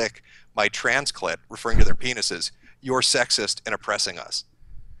want to lick my trans clit, referring to their penises, you're sexist and oppressing us.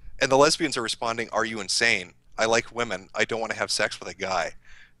 And the lesbians are responding, are you insane? I like women. I don't want to have sex with a guy.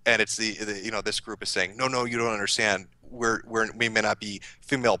 And it's this group is saying, no, you don't understand. We may not be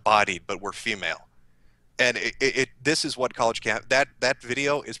female bodied, but we're female. And this is what college camp, that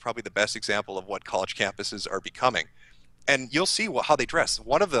video is probably the best example of what college campuses are becoming. And you'll see how they dress.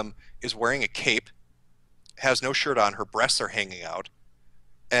 One of them is wearing a cape, has no shirt on, her breasts are hanging out,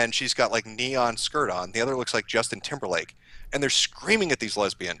 and she's got like neon skirt on. The other looks like Justin Timberlake. And they're screaming at these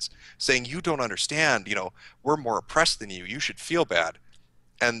lesbians, saying, you don't understand, we're more oppressed than you should feel bad.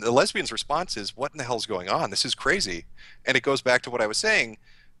 And the lesbians' response is, what in the hell is going on? This is crazy. And it goes back to what I was saying.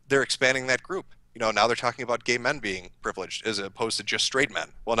 They're expanding that group. Now they're talking about gay men being privileged as opposed to just straight men.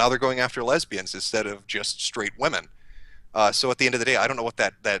 Well, now they're going after lesbians instead of just straight women. So at the end of the day, I don't know what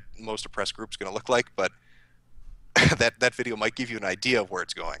that most oppressed group's going to look like, but that video might give you an idea of where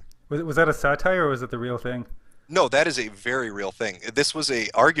it's going. Was that a satire, or was it the real thing? No, that is a very real thing. This was a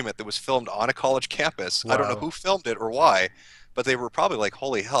argument that was filmed on a college campus. I don't know Wow. who filmed it or why, but they were probably like,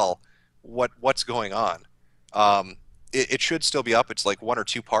 "Holy hell, what's going on?" It should still be up. It's like one or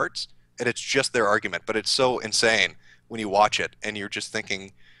two parts, and it's just their argument. But it's so insane when you watch it, and you're just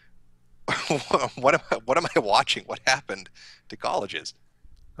thinking, what am I watching? What happened to colleges?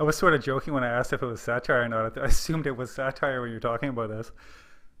 I was sort of joking when I asked if it was satire or not. I assumed it was satire when you're talking about this.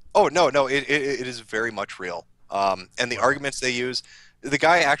 Oh no, no, it is very much real. And the Wow. arguments they use, the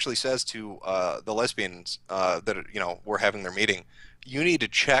guy actually says to the lesbians that were having their meeting, you need to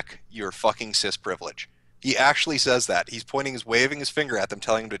check your fucking cis privilege. He actually says that. He's pointing, he's waving his finger at them,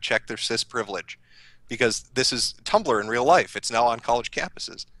 telling them to check their cis privilege, because this is Tumblr in real life. It's now on college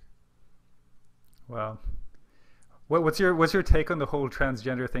campuses. Wow. What's your take on the whole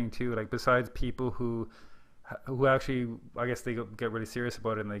transgender thing too? Like besides people who actually, I guess they get really serious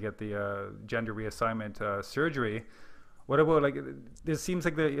about it and they get the gender reassignment surgery. What about like it seems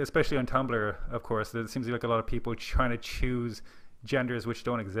like especially on Tumblr, of course, there seems like a lot of people trying to choose genders which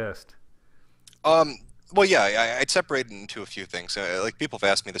don't exist. Um, well, yeah, I'd separate it into a few things. Like people have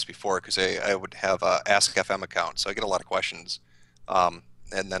asked me this before because I would have a Ask FM account, so I get a lot of questions, and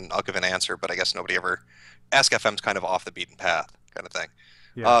then I'll give an answer. But I guess nobody ever Ask FM's kind of off the beaten path kind of thing.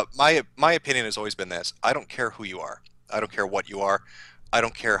 Yeah. My opinion has always been this: I don't care who you are, I don't care what you are, I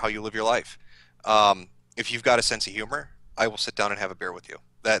don't care how you live your life. If you've got a sense of humor, I will sit down and have a beer with you.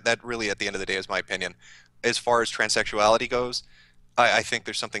 That really, at the end of the day, is my opinion. As far as transsexuality goes, I think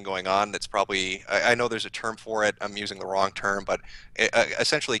there's something going on that's probably, I know there's a term for it, I'm using the wrong term, but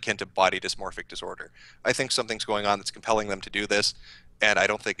essentially akin to body dysmorphic disorder. I think something's going on that's compelling them to do this, and I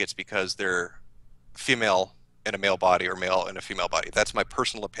don't think it's because they're female in a male body or male in a female body. That's my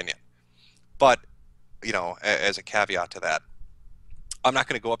personal opinion. But, as a caveat to that, I'm not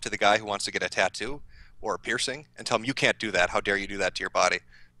going to go up to the guy who wants to get a tattoo or a piercing and tell him, you can't do that. How dare you do that to your body?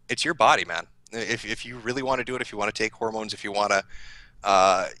 It's your body, man. If you really want to do it, if you want to take hormones, if you want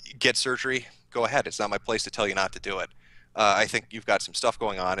to get surgery, go ahead. It's not my place to tell you not to do it. I think you've got some stuff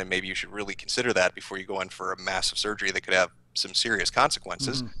going on, and maybe you should really consider that before you go in for a massive surgery that could have some serious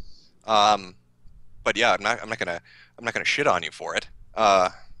consequences. Hmm. Um, but yeah, I'm not gonna shit on you for it.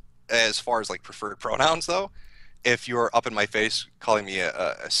 As far as like preferred pronouns, though, if you're up in my face calling me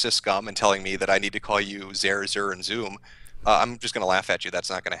a cis scum and telling me that I need to call you Zer, Zer, and Zoom, I'm just gonna laugh at you. That's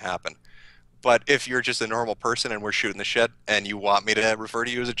not gonna happen. But if you're just a normal person and we're shooting the shit and you want me to refer to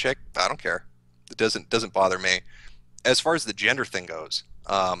you as a chick, I don't care. It doesn't bother me. As far as the gender thing goes,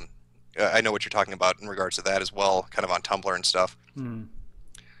 I know what you're talking about in regards to that as well, kind of on Tumblr and stuff. Hmm.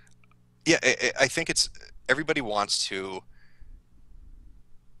 Yeah, I think it's everybody wants to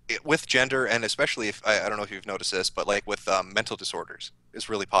with gender, and especially if I don't know if you've noticed this, but like with mental disorders is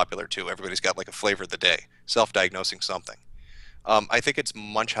really popular too. Everybody's got like a flavor of the day, self-diagnosing something. I think it's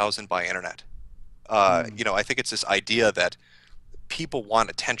Munchausen by internet. Hmm. I think it's this idea that people want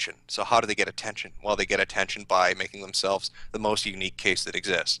attention. So how do they get attention? Well, they get attention by making themselves the most unique case that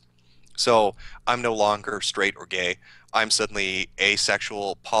exists. So I'm no longer straight or gay. I'm suddenly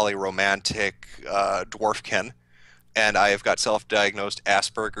asexual, polyromantic, dwarfkin, and I have got self-diagnosed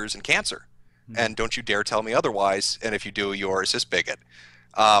Asperger's and cancer. Hmm. And don't you dare tell me otherwise. And if you do, you're a cis bigot.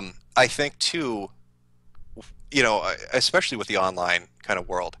 I think too, especially with the online kind of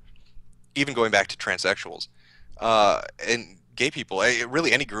world, even going back to transsexuals and gay people,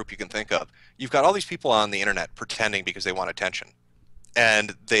 really any group you can think of, you've got all these people on the internet pretending because they want attention,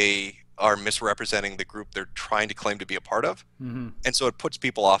 and they are misrepresenting the group they're trying to claim to be a part of, Hmm. and so it puts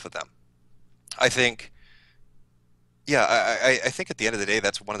people off of them. I think, yeah, I think at the end of the day,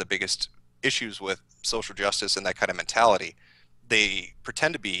 that's one of the biggest issues with social justice and that kind of mentality. They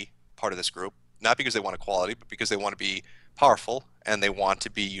pretend to be part of this group, not because they want equality, but because they want to be powerful and they want to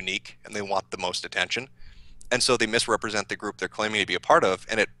be unique and they want the most attention. And so they misrepresent the group they're claiming to be a part of,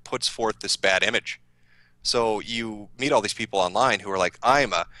 and it puts forth this bad image. So you meet all these people online who are like, I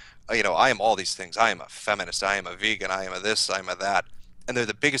am all these things. I am a feminist. I am a vegan. I am a this. I am a that. And they're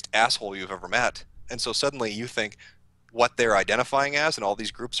the biggest asshole you've ever met. And so suddenly you think what they're identifying as and all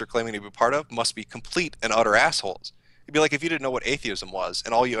these groups are claiming to be part of must be complete and utter assholes. It'd be like if you didn't know what atheism was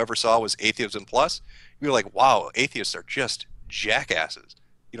and all you ever saw was atheism plus, you'd be like, wow, atheists are just jackasses.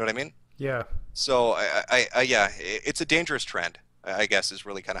 You know what I mean? Yeah. So yeah, it's a dangerous trend, I guess is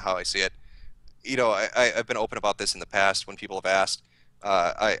really kind of how I see it. I've been open about this in the past when people have asked.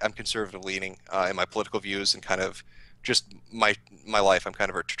 I'm conservative leaning in my political views and kind of just my life. I'm kind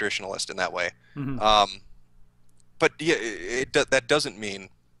of a traditionalist in that way. Hmm. Um, but yeah, that doesn't mean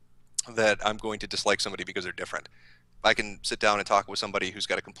that I'm going to dislike somebody because they're different. I can sit down and talk with somebody who's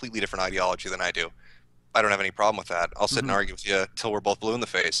got a completely different ideology than I do, I don't have any problem with that. I'll sit and Hmm. argue with you till we're both blue in the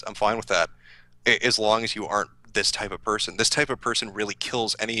face. I'm fine with that. As long as you aren't this type of person. This type of person really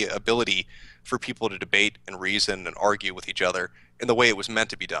kills any ability for people to debate and reason and argue with each other in the way it was meant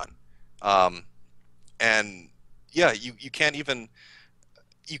to be done. Um, and yeah, you can't even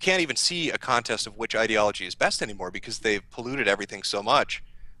see a contest of which ideology is best anymore because they've polluted everything so much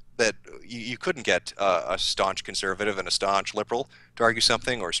that you couldn't get a staunch conservative and a staunch liberal to argue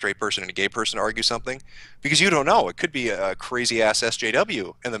something, or a straight person and a gay person to argue something, because you don't know. It could be a crazy ass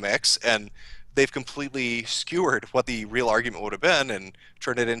SJW in the mix, and they've completely skewered what the real argument would have been and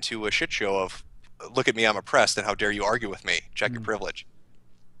turned it into a shit show of, look at me, I'm oppressed, and how dare you argue with me? Check your Mm. privilege.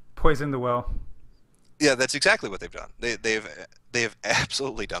 Poison the well. Yeah, that's exactly what they've done. They've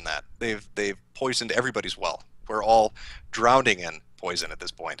absolutely done that. They've poisoned everybody's well. We're all drowning in poison at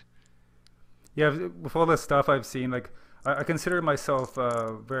this point. Yeah, with all the stuff I've seen, like I consider myself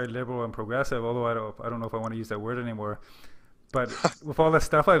very liberal and progressive, although I don't know if I want to use that word anymore. But with all the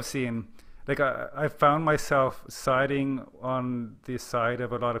stuff I've seen, like I found myself siding on the side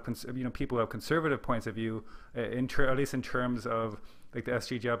of a lot of people who have conservative points of view, at least in terms of like the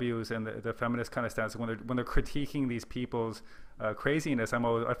SGWs and the feminist kind of stance. When they're critiquing these people's craziness,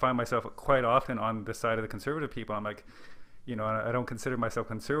 I find myself quite often on the side of the conservative people. I'm like, I don't consider myself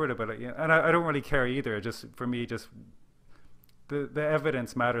conservative, but and I don't really care either. Just for me, just the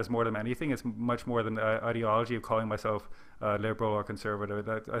evidence matters more than anything. It's much more than the ideology of calling myself liberal or conservative.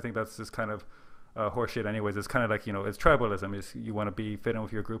 I think that's just kind of horseshit. Anyways, it's kind of like it's tribalism. You want to be fit in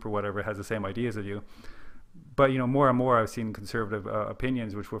with your group or whatever has the same ideas as you. But more and more, I've seen conservative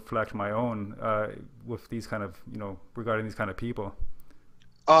opinions which reflect my own with these kind of regarding these kind of people.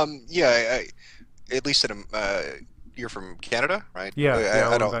 Yeah, at least you're from Canada, right? Yeah, yeah, I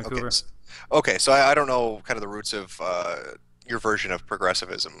over in don't. Okay, Vancouver. okay. So I don't know kind of the roots of your version of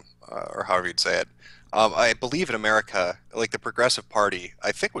progressivism, or however you'd say it. I believe in America, like the Progressive Party,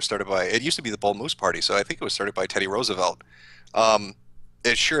 I think was started by. It used to be the Bull Moose Party, so I think it was started by Teddy Roosevelt. Um,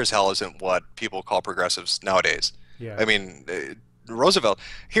 it sure as hell isn't what people call progressives nowadays. Yeah. I mean, Roosevelt.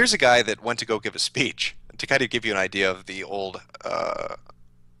 Here's a guy that went to go give a speech to kind of give you an idea of the old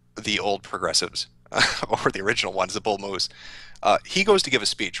progressives, or the original ones, the Bull Moose. He goes to give a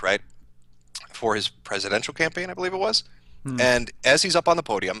speech, right, for his presidential campaign, I believe it was. Hmm. And as he's up on the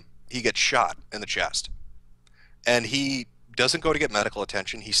podium, he gets shot in the chest. And he doesn't go to get medical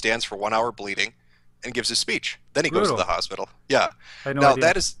attention. He stands for 1 hour bleeding and gives his speech. Then he goes to the Brutal. hospital. Yeah. I had no Now, idea.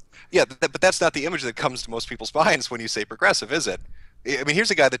 that is, yeah, but that's not the image that comes to most people's minds when you say progressive, is it? I mean, here's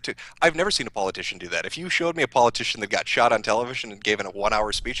a guy that took, I've never seen a politician do that. If you showed me a politician that got shot on television and gave a 1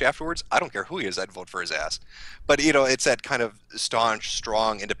 hour speech afterwards, I don't care who he is, I'd vote for his ass. But, it's that kind of staunch,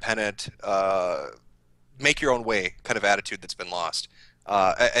 strong, independent, make your own way kind of attitude that's been lost.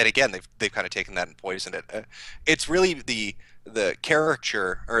 And again, they've kind of taken that and poisoned it. It's really the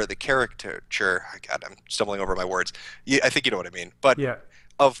caricature, or the caricature. God, I'm stumbling over my words. I think you know what I mean. But Yeah.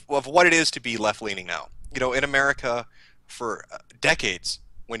 of what it is to be left leaning now. In America, for decades,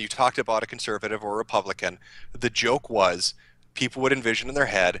 when you talked about a conservative or a Republican, the joke was people would envision in their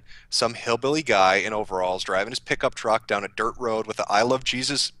head some hillbilly guy in overalls driving his pickup truck down a dirt road with a "I love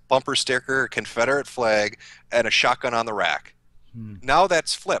Jesus" bumper sticker, a Confederate flag, and a shotgun on the rack. Hmm. Now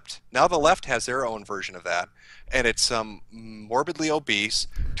that's flipped. Now the left has their own version of that, and it's some morbidly obese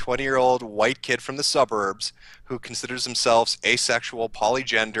 20-year-old white kid from the suburbs who considers themselves asexual,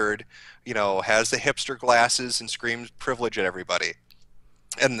 polygendered, has the hipster glasses and screams privilege at everybody.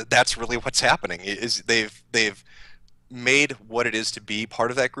 And that's really what's happening. Is they've made what it is to be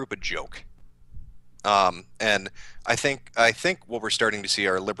part of that group a joke. And I think what we're starting to see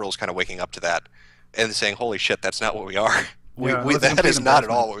are liberals kind of waking up to that and saying, "Holy shit, that's not what we are. Yeah. It was a That complete is not at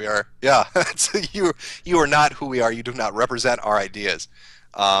embarrassment. all what we are. Yeah, you are not who we are. You do not represent our ideas."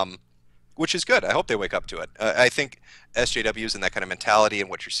 Which is good. I hope they wake up to it. I think SJWs and that kind of mentality and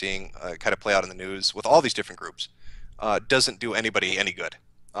what you're seeing kind of play out in the news with all these different groups doesn't do anybody any good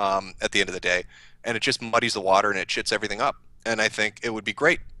at the end of the day, and it just muddies the water and it shits everything up. And I think it would be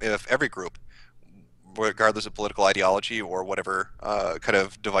great if every group, regardless of political ideology or whatever kind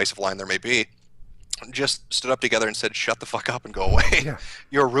of divisive line there may be, just stood up together and said, "Shut the fuck up and go away. Yeah.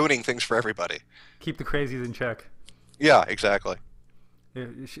 You're ruining things for everybody." Keep the crazies in check. Yeah, exactly.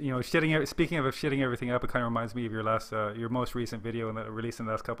 Shitting. Speaking of shitting everything up, it kind of reminds me of your most recent video released in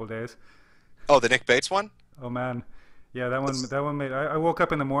the last couple of days. Oh, the Nick Bates one? Oh man, yeah, that one made. I woke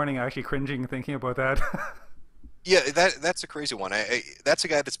up in the morning actually cringing thinking about that. Yeah, that's a crazy one. That's a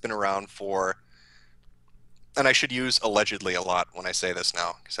guy that's been around for, and I should use allegedly a lot when I say this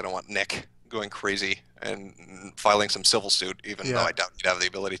now because I don't want Nick going crazy and filing some civil suit, even though Yeah. I doubt he'd have the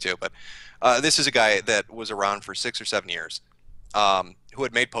ability to. But this is a guy that was around for 6 or 7 years, who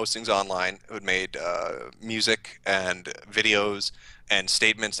had made postings online, who had made music and videos and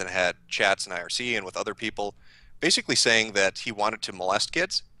statements and had chats in IRC and with other people, basically saying that he wanted to molest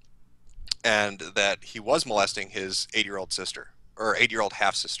kids and that he was molesting his 8-year-old sister or 8-year-old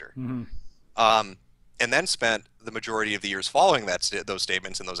half sister. Hmm. Um, and then spent the majority of the years following those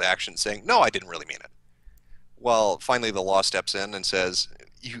statements and those actions saying, no, I didn't really mean it. Well, finally the law steps in and says,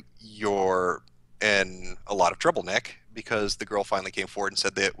 you're in a lot of trouble, Nick, because the girl finally came forward and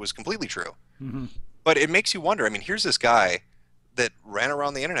said that it was completely true. Hmm. But it makes you wonder. I mean, here's this guy that ran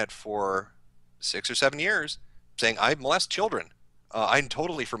around the internet for 6 or 7 years saying, I molest children. I'm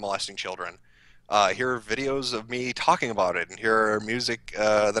totally for molesting children. Here are videos of me talking about it, and here are music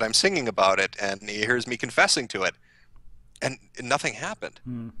that I'm singing about it, and here's me confessing to it. And nothing happened.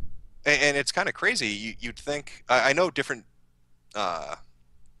 Mm. And it's kind of crazy. You'd think, I know different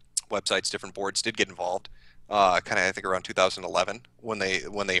websites, different boards did get involved, kind of I think around 2011 when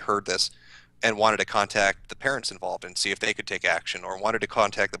they heard this and wanted to contact the parents involved and see if they could take action, or wanted to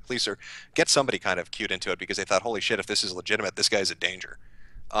contact the police or get somebody kind of cued into it because they thought, holy shit, if this is legitimate, this guy's a danger.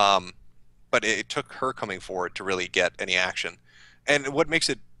 But it took her coming forward to really get any action. And what makes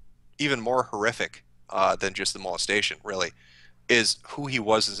it even more horrific than just the molestation, really, is who he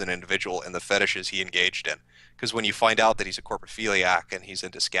was as an individual and the fetishes he engaged in. Because when you find out that he's a corpophiliac and he's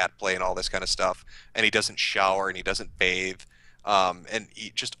into scat play and all this kind of stuff, and he doesn't shower and he doesn't bathe, and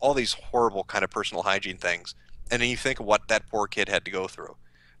just all these horrible kind of personal hygiene things, and then you think of what that poor kid had to go through,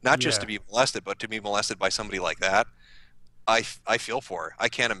 not just Yeah. to be molested, but to be molested by somebody like that. I feel for her. I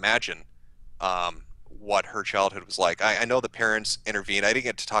can't imagine what her childhood was like. I know the parents intervened. I didn't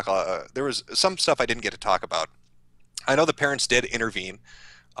get to talk. There was some stuff I didn't get to talk about. I know the parents did intervene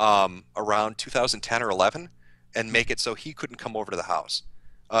around 2010 or 11 and make it so he couldn't come over to the house.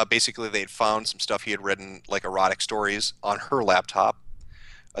 Basically, they had found some stuff he had written, like erotic stories, on her laptop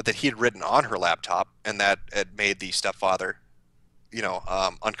that he had written on her laptop, and that had made the stepfather,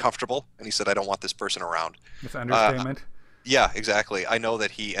 uncomfortable. And he said, "I don't want this person around." It's an Uh, understatement. yeah, exactly. I know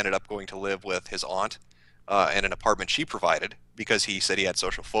that he ended up going to live with his aunt in an apartment she provided because he said he had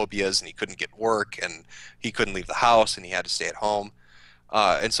social phobias and he couldn't get work and he couldn't leave the house and he had to stay at home.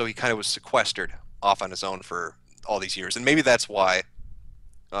 And so he kind of was sequestered off on his own for all these years. And maybe that's why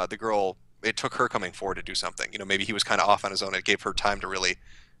the girl, it took her coming forward to do something. Maybe he was kind of off on his own. It gave her time to really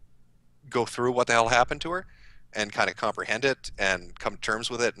go through what the hell happened to her and kind of comprehend it and come to terms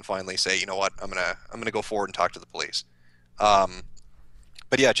with it and finally say, you know what, I'm gonna go forward and talk to the police. Um,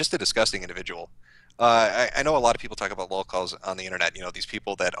 but yeah, just a disgusting individual. I know a lot of people talk about lolcows on the internet. These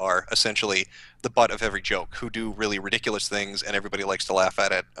people that are essentially the butt of every joke, who do really ridiculous things, and everybody likes to laugh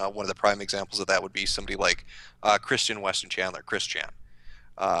at it. One of the prime examples of that would be somebody like Christian Weston Chandler, Chris Chan.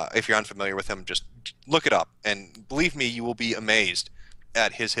 If you're unfamiliar with him, just look it up, and believe me, you will be amazed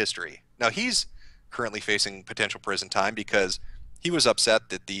at his history. Now, he's currently facing potential prison time because he was upset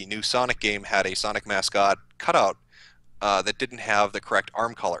that the new Sonic game had a Sonic mascot cutout that didn't have the correct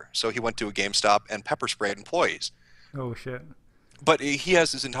arm color. So he went to a GameStop and pepper sprayed employees. Oh shit. But he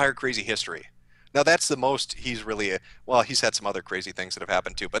has his entire crazy history. Now that's the most he's really, well, he's had some other crazy things that have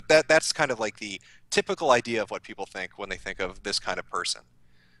happened too, but that's kind of like the typical idea of what people think when they think of this kind of person.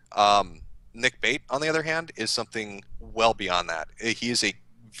 Nick Bate, on the other hand, is something well beyond that. He is a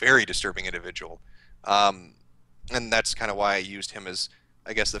very disturbing individual. And that's kind of why I used him as,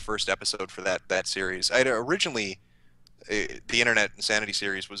 I guess, the first episode for that series. I'd originally the Internet Insanity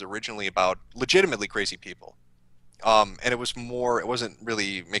series was originally about legitimately crazy people. And it wasn't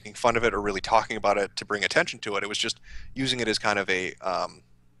really making fun of it or really talking about it to bring attention to it. It was just using it as kind of a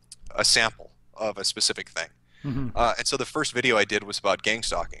sample of a specific thing. Hmm. And so the first video I did was about gang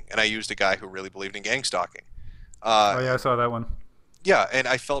stalking, and I used a guy who really believed in gang stalking. Oh yeah, I saw that one. Yeah, and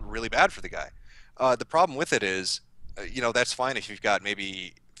I felt really bad for the guy. The problem with it is, that's fine if you've got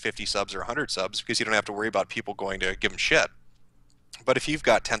maybe 50 subs or 100 subs because you don't have to worry about people going to give him shit. But if you've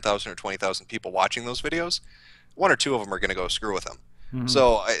got 10,000 or 20,000 people watching those videos, one or two of them are going to go screw with him. Hmm.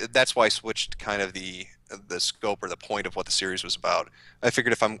 So that's why I switched kind of the scope or the point of what the series was about. I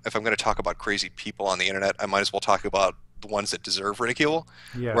figured if I'm going to talk about crazy people on the internet, I might as well talk about the ones that deserve ridicule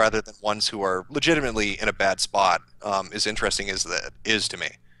Yeah. rather than ones who are legitimately in a bad spot. As interesting as that is to me.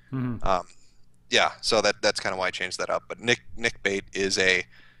 Hmm. Yeah, so that's kind of why I changed that up. But Nick Bate is a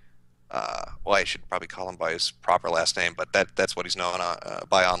well, I should probably call him by his proper last name, but that's what he's known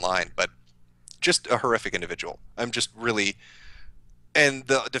by online. But just a horrific individual. I'm just really, and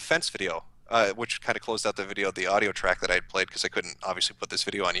the defense video, which kind of closed out the video, the audio track that I had played because I couldn't obviously put this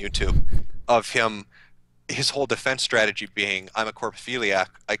video on YouTube. of him, his whole defense strategy being, I'm a corpophiliac,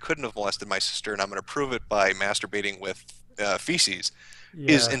 I couldn't have molested my sister, and I'm going to prove it by masturbating with feces,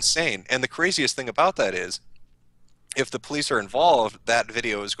 is Yeah. insane. And the craziest thing about that is, if the police are involved, that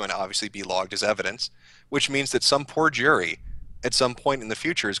video is going to obviously be logged as evidence, which means that some poor jury at some point in the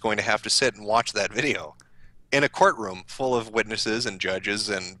future is going to have to sit and watch that video in a courtroom full of witnesses and judges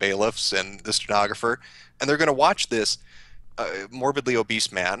and bailiffs and the stenographer, and they're going to watch this morbidly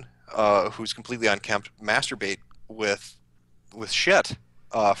obese man who's completely unkempt masturbate with shit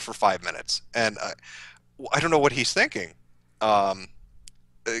for 5 minutes, and I don't know what he's thinking. Um,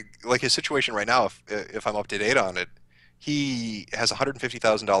 like his situation right now, if I'm up to date on it, he has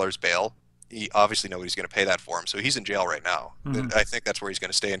 $150,000 bail. He obviously knows he's going to pay that for him, so he's in jail right now. Hmm. I think that's where he's going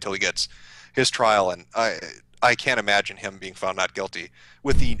to stay until he gets his trial, and I can't imagine him being found not guilty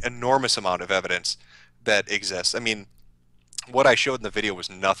with the enormous amount of evidence that exists. I mean, what I showed in the video was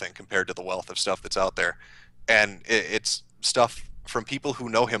nothing compared to the wealth of stuff that's out there, and it's stuff from people who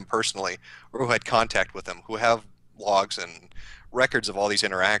know him personally or who had contact with him, who have logs and records of all these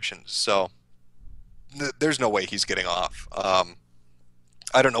interactions. So there's no way he's getting off.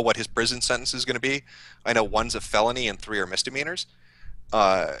 I don't know what his prison sentence is going to be. I know one's a felony and three are misdemeanors.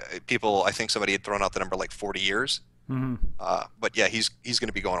 People, I think somebody had thrown out the number like 40 years. Hmm. But yeah, he's going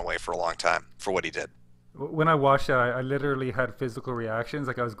to be going away for a long time for what he did. When I watched that, I literally had physical reactions.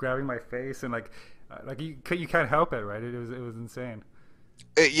 Like I was grabbing my face, and like you can't help it, right? It was insane.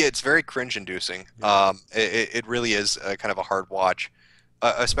 Yeah, it's very cringe-inducing. Yeah. It really is kind of a hard watch,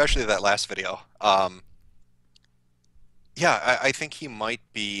 especially that last video. Yeah, I think he might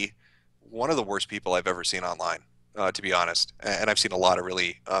be one of the worst people I've ever seen online, to be honest. And I've seen a lot of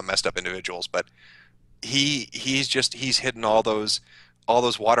really messed up individuals, but he's hitting all those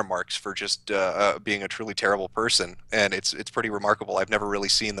watermarks for just being a truly terrible person, and it's pretty remarkable. I've never really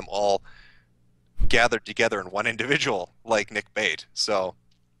seen them all gathered together in one individual like Nick Bate. So,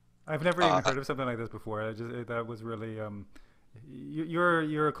 I've never even uh, heard of something like this before. That was really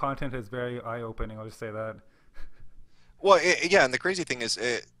your content is very eye opening. I'll just say that. well, yeah, and the crazy thing is,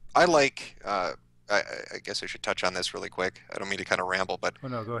 I like. I guess I should touch on this really quick. I don't mean to kind of ramble, but Oh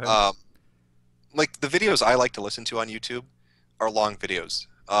no, go ahead. um, like the videos I like to listen to on YouTube are long videos.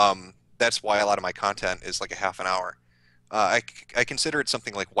 That's why a lot of my content is like a half an hour. I consider it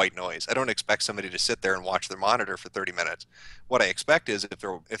something like white noise. I don't expect somebody to sit there and watch their monitor for 30 minutes. What I expect is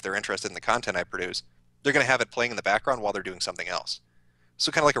if they're interested in the content I produce, they're going to have it playing in the background while they're doing something else.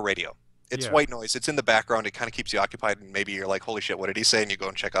 So kind of like a radio. It's Yeah. white noise. It's in the background. It kind of keeps you occupied, and maybe you're like, "Holy shit, what did he say?" And you go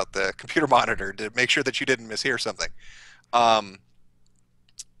and check out the computer monitor to make sure that you didn't mishear something. Um,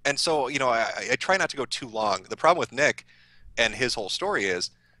 and so, I try not to go too long. The problem with Nick and his whole story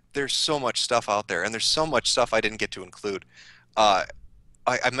is there's so much stuff out there, and there's so much stuff I didn't get to include. Uh,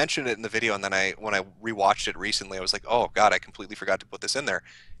 I mentioned it in the video, and then when I rewatched it recently, I was like, oh God, I completely forgot to put this in there.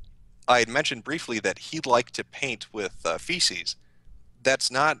 I had mentioned briefly that he'd like to paint with feces.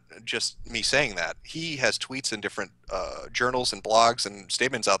 That's not just me saying that. He has tweets in different journals and blogs and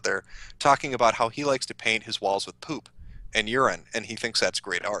statements out there talking about how he likes to paint his walls with poop and urine, and he thinks that's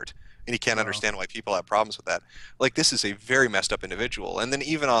great art. And he can't Wow. understand why people have problems with that. Like, this is a very messed up individual. And then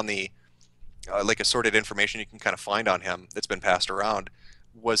even on the like assorted information you can kind of find on him that's been passed around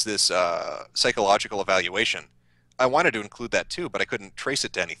was this psychological evaluation. I wanted to include that too, but I couldn't trace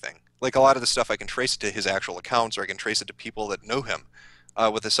it to anything. Like a lot of the stuff, I can trace it to his actual accounts, or I can trace it to people that know him.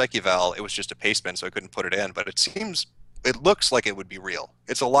 With the psych eval, it was just a pastebin, so I couldn't put it in. But it looks like it would be real.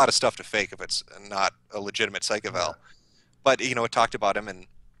 It's a lot of stuff to fake if it's not a legitimate psych Yeah. eval. But it talked about him and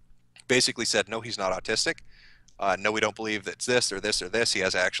basically said, no, he's not autistic. No, we don't believe that it's this or this or this. He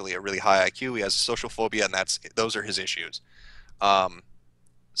has actually a really high IQ. He has social phobia, and those are his issues. Um,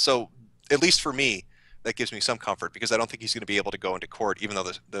 so at least for me, that gives me some comfort because I don't think he's going to be able to go into court, even though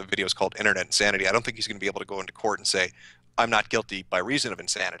the video is called Internet Insanity. I don't think he's going to be able to go into court and say, I'm not guilty by reason of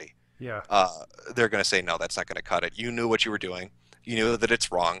insanity. Yeah. They're going to say, no, that's not going to cut it. You knew what you were doing. You knew that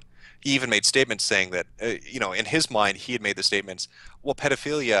it's wrong. He even made statements saying that, in his mind, he had made the statements, well,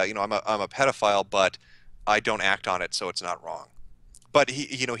 pedophilia, I'm a pedophile, but I don't act on it, so it's not wrong. But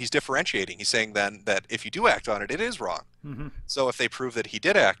he's differentiating. He's saying then that if you do act on it, it is wrong. Hmm. So if they prove that he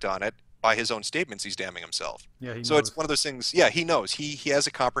did act on it, by his own statements, he's damning himself. Yeah, he So it's knows. one of those things. Yeah, he knows. He has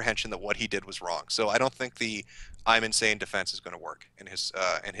a comprehension that what he did was wrong. So I don't think the "I'm insane" defense is going to work in his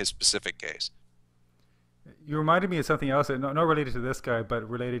specific case. You reminded me of something else, not related to this guy, but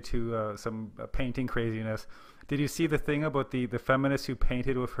related to some painting craziness. Did you see the thing about the feminist who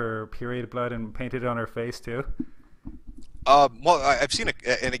painted with her period blood and painted it on her face too? Well, I've seen it,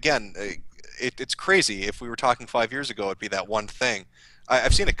 and again, it's crazy. If we were talking 5 years ago, it'd be that one thing.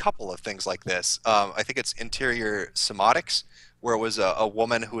 I've seen a couple of things like this. I think it's Interior Semotics, where it was a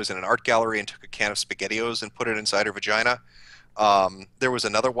woman who was in an art gallery and took a can of SpaghettiOs and put it inside her vagina. There was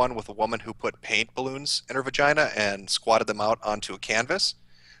another one with a woman who put paint balloons in her vagina and squatted them out onto a canvas.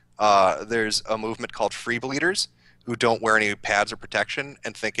 There's a movement called free bleeders who don't wear any pads or protection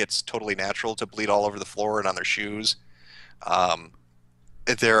and think it's totally natural to bleed all over the floor and on their shoes. Um,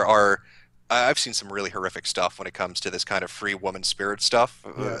 there are I've seen some really horrific stuff when it comes to this kind of free woman spirit stuff.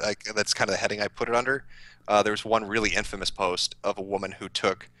 Yeah. Like that's kind of the heading I put it under. There's one really infamous post of a woman who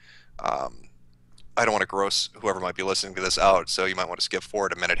took. Um, I don't want to gross whoever might be listening to this out, so you might want to skip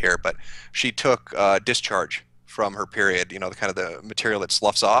forward a minute here. But she took discharge from her period, the kind of the material that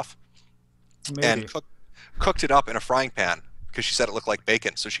sloughs off, and Maybe. cooked it up in a frying pan because she said it looked like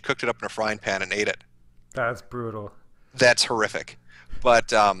bacon. So she cooked it up in a frying pan and ate it. That's brutal. That's horrific.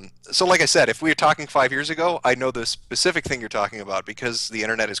 But so, like I said, if we were talking 5 years ago, I know the specific thing you're talking about because the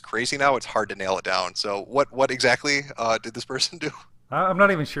internet is crazy now. It's hard to nail it down. So, what exactly did this person do? I'm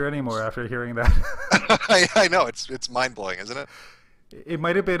not even sure anymore after hearing that. I know it's mind blowing, isn't it? It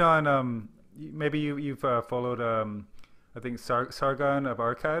might have been on maybe you've followed I think Sargon of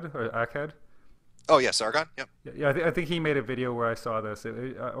Akkad or Akkad. Oh yeah, Sargon. Yep. Yeah, I think he made a video where I saw this,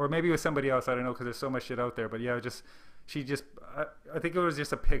 or maybe it was somebody else. I don't know because there's so much shit out there. But yeah, just she just I think it was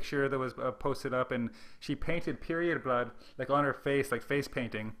just a picture that was posted up, and she painted period blood like on her face, like face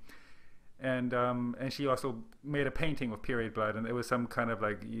painting, and she also made a painting with period blood, and it was some kind of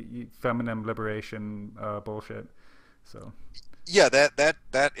like feminine liberation bullshit. So Yeah,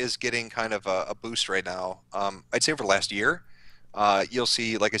 that is getting kind of a boost right now. I'd say over the last year, you'll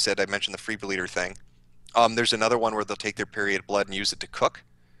see, like I said, I mentioned the free bleeder thing. There's another one where they'll take their period blood and use it to cook.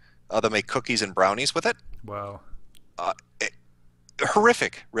 They'll make cookies and brownies with it. wow, Uh, it,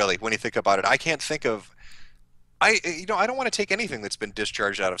 Horrific, really, when you think about it. I can't think of. I don't want to take anything that's been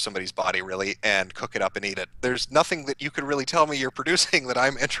discharged out of somebody's body, really, and cook it up and eat it. There's nothing that you could really tell me you're producing that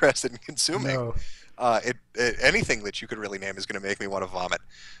I'm interested in consuming. no, Anything that you could really name is going to make me want to vomit.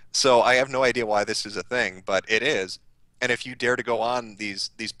 So I have no idea why this is a thing, but it is. And if you dare to go on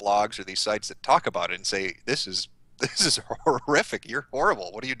these blogs or these sites that talk about it and say this is horrific, you're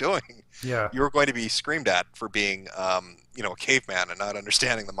horrible, what are you doing? yeah. You're going to be screamed at for being a caveman and not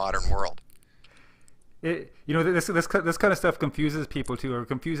understanding the modern world. This kind of stuff confuses people too, or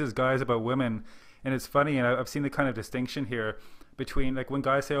confuses guys about women, and it's funny. And I've seen the kind of distinction here between like when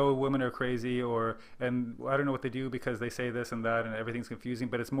guys say, "Oh, women are crazy," and I don't know what they do because they say this and that, and everything's confusing.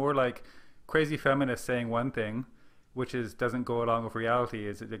 But it's more like crazy feminists saying one thing, which doesn't go along with reality,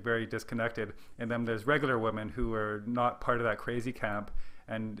 is like very disconnected. And then there's regular women who are not part of that crazy camp,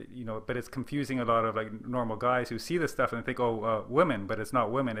 and but it's confusing a lot of like normal guys who see this stuff and think, "Oh, women," but it's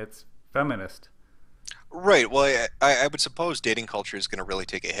not women, it's feminist. Right. Well, I would suppose dating culture is going to really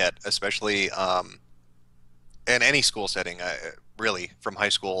take a hit, especially in any school setting, really, from high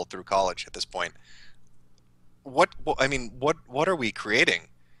school through college at this point. I mean, what are we creating?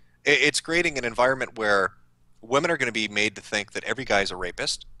 It's creating an environment where women are going to be made to think that every guy is a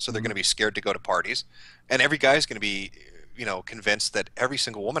rapist, so they're going to be scared to go to parties, and every guy is going to be, convinced that every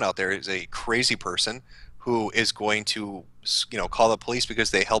single woman out there is a crazy person who is going to, call the police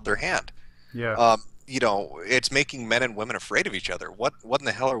because they held their hand. Yeah. It's making men and women afraid of each other. What in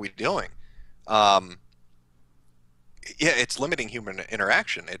the hell are we doing? Um, yeah, it's limiting human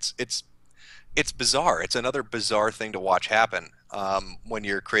interaction. It's bizarre. It's another bizarre thing to watch happen when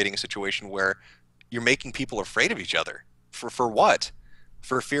you're creating a situation where you're making people afraid of each other. For what?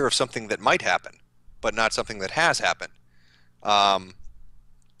 For fear of something that might happen, but not something that has happened. Um,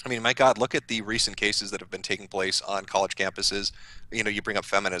 I mean, my God, look at the recent cases that have been taking place on college campuses. You bring up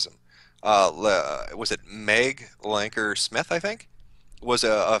feminism. Was it Meg Lanker Smith, I think, was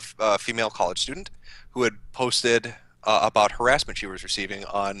a female college student who had posted about harassment she was receiving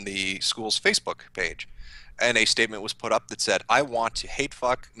on the school's Facebook page. And a statement was put up that said, "I want to hate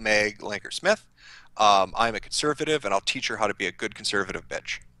fuck Meg Lanker Smith. I'm a conservative, and I'll teach her how to be a good conservative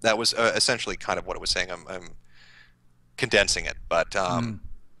bitch." That was essentially kind of what it was saying. I'm condensing it. But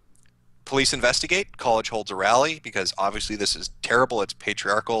police investigate, college holds a rally, because obviously this is terrible, it's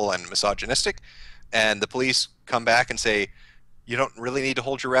patriarchal and misogynistic. And the police come back and say, "You don't really need to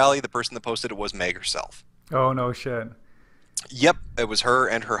hold your rally. The person that posted it was Meg herself." Oh no shit. Yep, it was her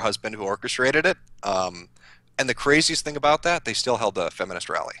and her husband who orchestrated it. And the craziest thing about that, they still held a feminist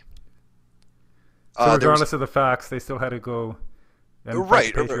rally. So regardless of the facts, they still had to go and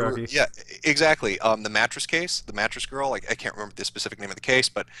fight Right, patriarchy. yeah, exactly. The mattress case, the mattress girl, I can't remember the specific name of the case,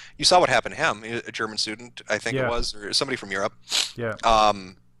 but you saw what happened to him, a German student, I think it Yeah. was, or somebody from Europe. Yeah.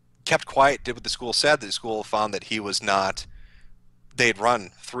 Kept quiet, did what the school said. The school found that he was not, they'd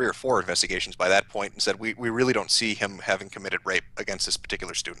run 3 or 4 investigations by that point and said, we really don't see him having committed rape against this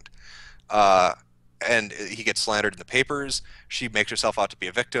particular student. And he gets slandered in the papers. She makes herself out to be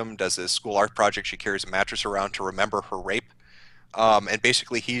a victim, does this school art project. She carries a mattress around to remember her rape. And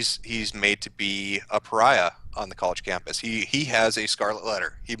basically he's made to be a pariah on the college campus. He has a scarlet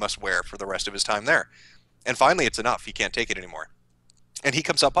letter he must wear for the rest of his time there. And finally it's enough. He can't take it anymore. And he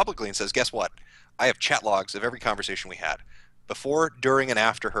comes out publicly and says, guess what? I have chat logs of every conversation we had, before, during, and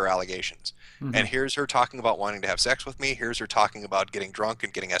after her allegations. And here's her talking about wanting to have sex with me. Here's her talking about getting drunk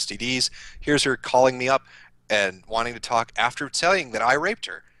and getting STDs. Here's her calling me up and wanting to talk after saying that I raped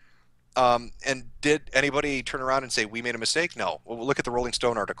her. And did anybody turn around and say, we made a mistake? No. Well, look at the Rolling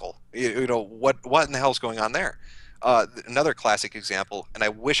Stone article. You know, what in the hell is going on there? Another classic example, and I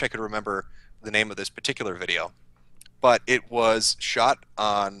wish I could remember the name of this particular video, but it was shot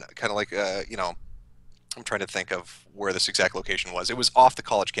on kind of like, you know, I'm trying to think of where this exact location was. It was off the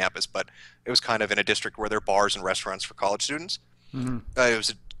college campus, but it was kind of in a district where there are bars and restaurants for college students. It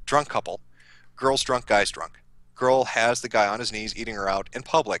was a drunk couple. Girl's drunk, guy's drunk. Girl has the guy on his knees eating her out in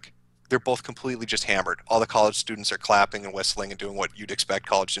public. They're both completely just hammered. All the college students are clapping and whistling and doing what you'd expect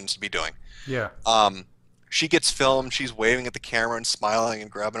college students to be doing. Yeah. She gets filmed. She's waving at the camera and smiling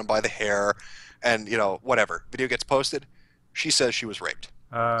and grabbing him by the hair. And, you know, whatever. Video gets posted. She says she was raped.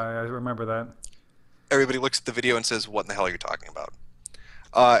 I remember that. Everybody looks at the video and says, what in the hell are you talking about?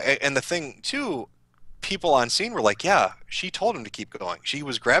 And the thing, too, people on scene were like, yeah, she told him to keep going. She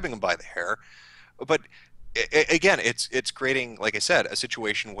was grabbing him by the hair. But, again, it's creating, like I said, a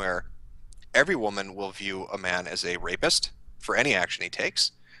situation where every woman will view a man as a rapist for any action he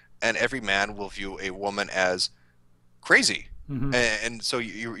takes, and every man will view a woman as crazy. And so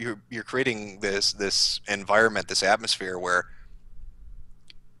you're creating this environment, this atmosphere where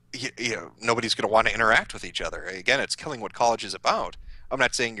you know, nobody's going to want to interact with each other. Again, it's killing what college is about. I'm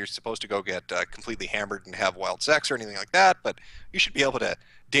not saying you're supposed to go get completely hammered and have wild sex or anything like that, but you should be able to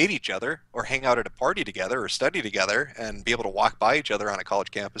date each other or hang out at a party together or study together and be able to walk by each other on a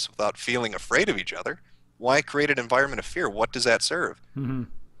college campus without feeling afraid of each other. Why create an environment of fear? What does that serve?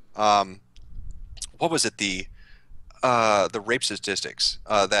 What was it? The rape statistics,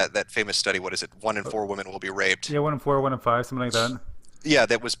 that famous study, what is it? 1 in 4 women will be raped. Yeah, 1 in 4, 1 in 5, something like that. Yeah,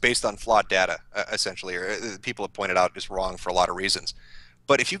 that was based on flawed data, essentially, or people have pointed out is wrong for a lot of reasons.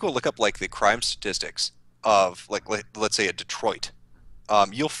 But if you go look up like the crime statistics of like let's say at Detroit,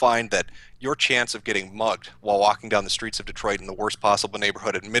 you'll find that your chance of getting mugged while walking down the streets of Detroit in the worst possible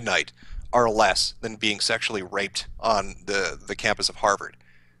neighborhood at midnight are less than being sexually raped on the campus of Harvard.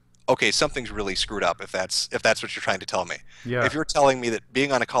 Okay, something's really screwed up if that's what you're trying to tell me. Yeah. If you're telling me that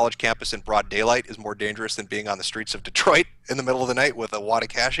being on a college campus in broad daylight is more dangerous than being on the streets of Detroit in the middle of the night with a wad of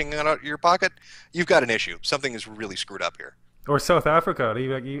cash hanging out of your pocket, you've got an issue. Something is really screwed up here. Or South Africa.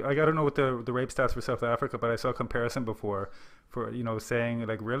 I don't know what the rape stats for South Africa, but I saw a comparison before for, you know, saying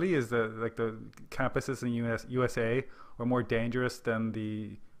like, really, is the campuses in USA are more dangerous than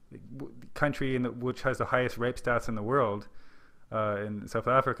the country which has the highest rape stats in the world. In South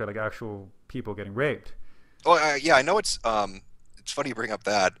Africa, like actual people getting raped. Oh, yeah, I know it's funny you bring up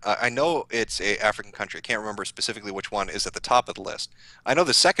that. I know it's a African country. I can't remember specifically which one is at the top of the list. I know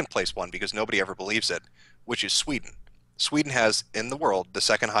the second place one because nobody ever believes it, which is Sweden. Sweden has, in the world, the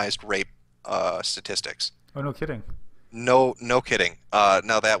second highest rape statistics. Oh, no kidding. No kidding.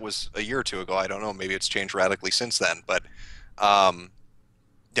 Now, that was a year or two ago. I don't know. Maybe it's changed radically since then. But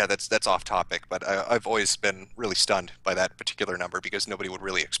yeah, that's off topic, but I've always been really stunned by that particular number because nobody would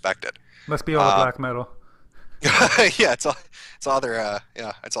really expect it. Must be all the black metal. Yeah, it's all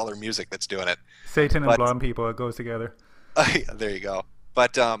their music that's doing it. Satan and blonde people, it goes together. Yeah, there you go.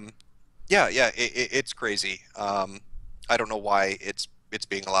 But yeah, it's crazy. I don't know why it's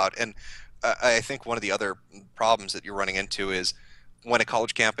being allowed, and I think one of the other problems that you're running into is when a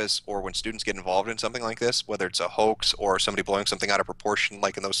college campus or when students get involved in something like this, whether it's a hoax or somebody blowing something out of proportion,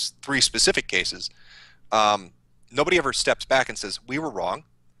 like in those 3 specific cases, nobody ever steps back and says, we were wrong.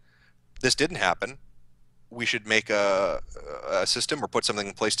 This didn't happen. We should make a system or put something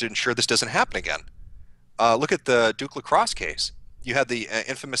in place to ensure this doesn't happen again. Look at the Duke lacrosse case. You had the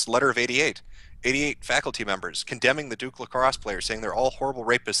infamous letter of 88. 88 faculty members condemning the Duke lacrosse players, saying they're all horrible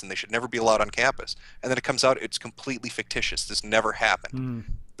rapists and they should never be allowed on campus. And then it comes out it's completely fictitious. This never happened.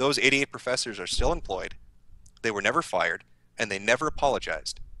 Those 88 professors are still employed. They were never fired, and they never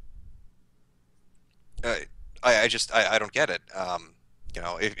apologized. I don't get it. You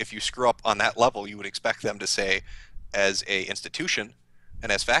know, if you screw up on that level, you would expect them to say, as a institution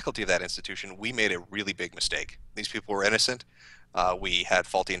and as faculty of that institution, we made a really big mistake. These people were innocent. We had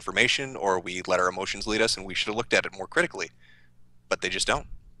faulty information, or we let our emotions lead us, and we should have looked at it more critically. but they just don't.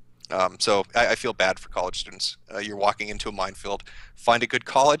 So I feel bad for college students. You're walking into a minefield. Find a good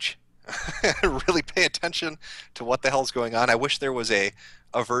college. Really pay attention to what the hell's going on. I wish there was a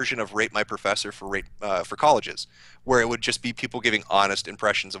version of Rate My Professor for colleges, where it would just be people giving honest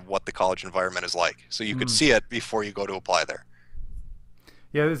impressions of what the college environment is like, so you could see it before you go to apply there.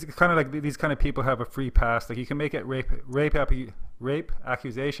 Yeah, it's kind of like these kind of people have a free pass. Like you can make it rape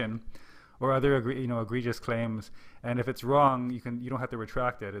accusation or other egregious claims, and if it's wrong, you don't have to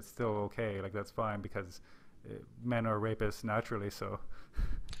retract it. It's still okay. Like that's fine because men are rapists naturally. So.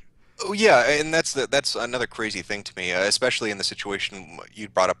 Oh yeah, and that's another crazy thing to me, especially in the situation you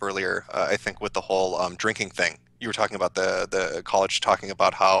brought up earlier. I think with the whole drinking thing, you were talking about the college talking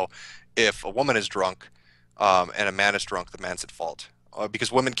about how if a woman is drunk and a man is drunk, the man's at fault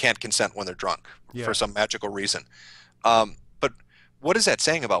because women can't consent when they're drunk for some magical reason. But what is that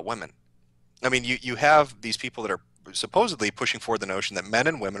saying about women? I mean, you have these people that are supposedly pushing forward the notion that men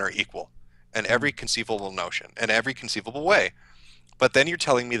and women are equal in every conceivable notion, in every conceivable way. But then you're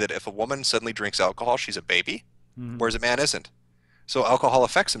telling me that if a woman suddenly drinks alcohol, she's a baby, whereas a man isn't. So alcohol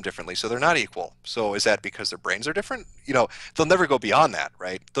affects them differently, so they're not equal. So is that because their brains are different? You know, they'll never go beyond that,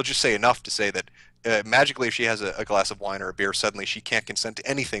 right? They'll just say enough to say that magically if she has a glass of wine or a beer, suddenly she can't consent to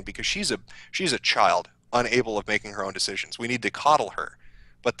anything because she's a child, unable of making her own decisions. We need to coddle her.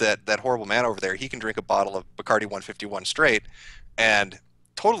 But that horrible man over there, he can drink a bottle of Bacardi 151 straight and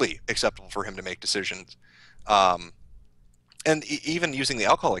totally acceptable for him to make decisions. And even using the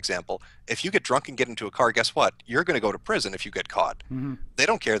alcohol example, if you get drunk and get into a car, guess what? You're going to go to prison if you get caught. They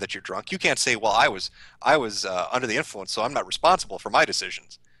don't care that you're drunk. You can't say, "Well, I was under the influence, so I'm not responsible for my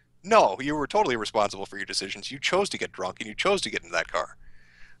decisions." No, you were totally responsible for your decisions. You chose to get drunk and you chose to get into that car.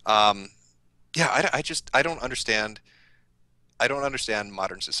 Yeah, I don't understand. I don't understand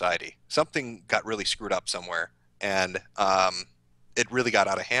modern society. Something got really screwed up somewhere, and it really got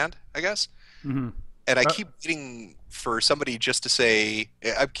out of hand, I guess. And I keep waiting for somebody just to say,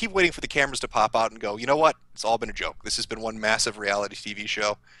 I keep waiting for the cameras to pop out and go, you know what? It's all been a joke. This has been one massive reality TV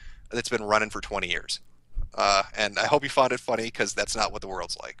show that's been running for 20 years. And I hope you found it funny because that's not what the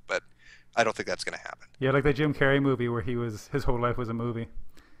world's like. But I don't think that's going to happen. Yeah, like the Jim Carrey movie where his whole life was a movie.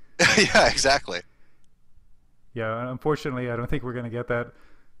 Yeah, exactly. Yeah, unfortunately, I don't think we're going to get that.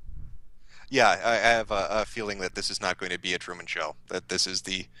 Yeah, I have a feeling that this is not going to be a Truman Show, that this is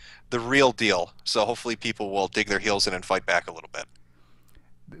the real deal. So hopefully people will dig their heels in and fight back a little bit.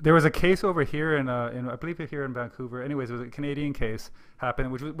 There was a case over here in I believe here in Vancouver. Anyways, it was a Canadian case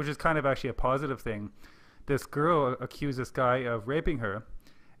happened, which is kind of actually a positive thing. This girl accused this guy of raping her,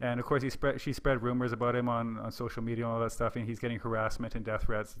 and of course she spread rumors about him on social media and all that stuff, and he's getting harassment and death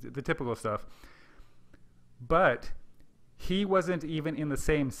threats, the typical stuff. But he wasn't even in the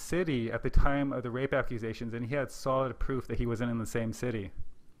same city at the time of the rape accusations, and he had solid proof that he wasn't in the same city.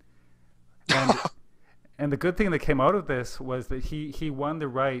 And and the good thing that came out of this was that he won the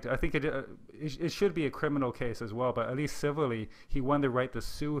right. I think it should be a criminal case as well, but at least civilly, he won the right to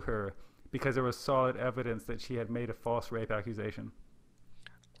sue her because there was solid evidence that she had made a false rape accusation.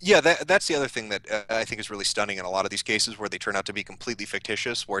 Yeah, that's the other thing that I think is really stunning in a lot of these cases where they turn out to be completely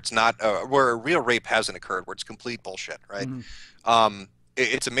fictitious, where it's not, where a real rape hasn't occurred, where it's complete bullshit, right?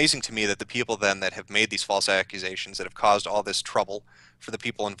 It's amazing to me that the people then that have made these false accusations, that have caused all this trouble for the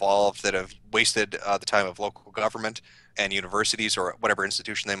people involved, that have wasted the time of local government and universities or whatever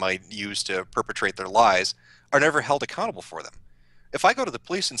institution they might use to perpetrate their lies, are never held accountable for them. If I go to the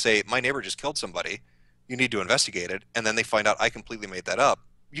police and say, my neighbor just killed somebody, you need to investigate it, and then they find out I completely made that up,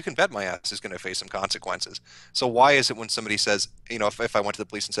 you can bet my ass is going to face some consequences. So why is it when somebody says, you know, if I went to the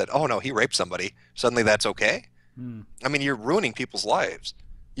police and said, oh no, he raped somebody, suddenly that's okay? I mean, you're ruining people's lives.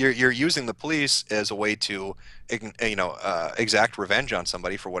 You're using the police as a way to, exact revenge on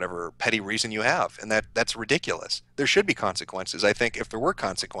somebody for whatever petty reason you have, and that's ridiculous. There should be consequences. I think if there were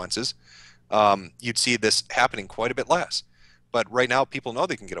consequences, you'd see this happening quite a bit less. But right now, people know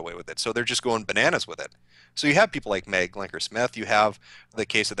they can get away with it, so they're just going bananas with it. So you have people like Meg Linker-Smith. You have the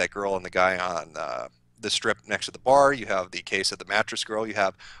case of that girl and the guy on the strip next to the bar. You have the case of the mattress girl. You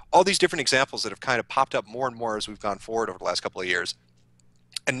have all these different examples that have kind of popped up more and more as we've gone forward over the last couple of years,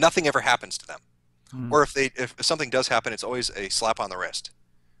 and nothing ever happens to them. Or if something does happen, it's always a slap on the wrist,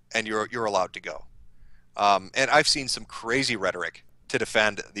 and you're allowed to go. And I've seen some crazy rhetoric to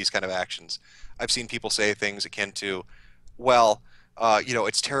defend these kind of actions. I've seen people say things akin to, well,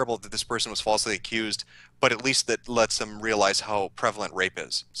 it's terrible that this person was falsely accused, but at least that lets them realize how prevalent rape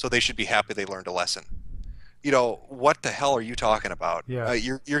is. So they should be happy they learned a lesson. You know, what the hell are you talking about? Yeah.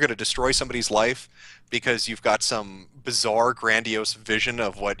 You're going to destroy somebody's life because you've got some bizarre, grandiose vision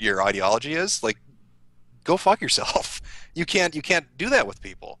of what your ideology is? Like, go fuck yourself. You can't do that with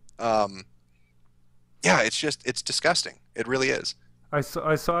people. Yeah, it's disgusting. It really is. I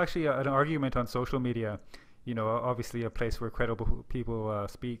saw actually an argument on social media, obviously a place where credible people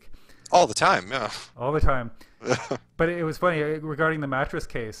speak All the time. Yeah. all the time. But it was funny regarding the mattress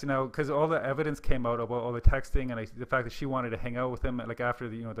case, because all the evidence came out about all the texting and like, the fact that she wanted to hang out with him, like after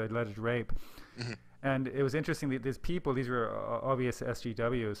the alleged rape. Mhm. And it was interesting that these people, these were obvious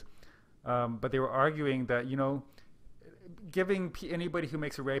SGWs, but they were arguing that giving anybody who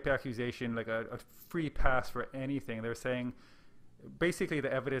makes a rape accusation like a free pass for anything. They're saying basically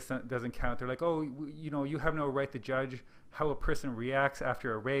the evidence doesn't count. They're like, oh, you have no right to judge how a person reacts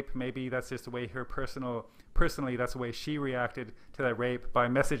after a rape. Maybe that's just the way personally that's the way she reacted to that rape by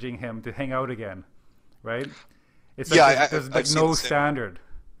messaging him to hang out again, right? It's like Yeah, there's I've like seen no the same. standard.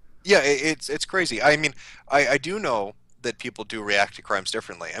 Yeah, it's crazy. I mean, I do know that people do react to crimes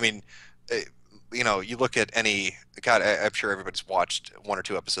differently. I mean, eh, you look at any God, I'm sure everybody's watched one or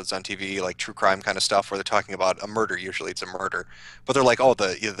two episodes on TV, like true crime kind of stuff, where they're talking about a murder. Usually, it's a murder, but they're like, oh,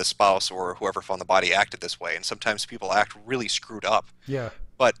 the either the spouse or whoever found the body acted this way, and sometimes people act really screwed up. Yeah.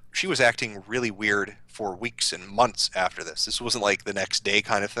 But she was acting really weird for weeks and months after this. This wasn't like the next day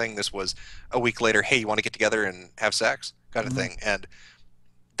kind of thing. This was a week later. Hey, you want to get together and have sex, kind of Hmm. thing, and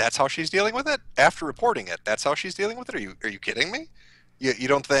that's how she's dealing with it after reporting it. That's how she's dealing with it. Are you kidding me? You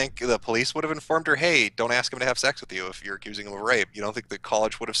don't think the police would have informed her, hey, don't ask him to have sex with you if you're accusing him of rape? You don't think the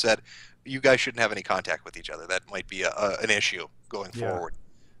college would have said, you guys shouldn't have any contact with each other? That might be an issue going Yeah. forward.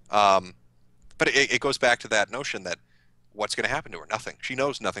 Um, but it goes back to that notion that what's going to happen to her? Nothing. She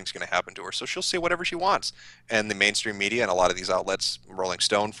knows nothing's going to happen to her, so she'll say whatever she wants. And the mainstream media and a lot of these outlets, Rolling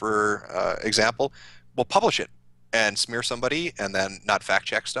Stone, for example, will publish it and smear somebody and then not fact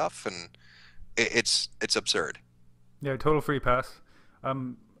check stuff, and it's absurd. Yeah, total free pass. I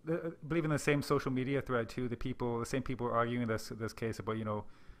believe in the same social media thread too. The same people are arguing this case about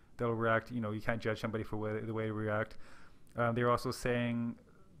they'll react. You can't judge somebody for the way they react. They're also saying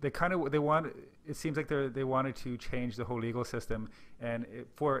they want. It seems like they wanted to change the whole legal system, and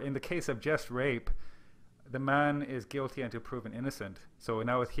in the case of just rape, the man is guilty until proven innocent. So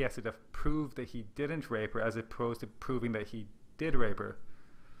now he has to prove that he didn't rape her, as opposed to proving that he did rape her.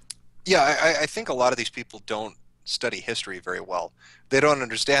 Yeah, I think a lot of these people don't study history very well. They don't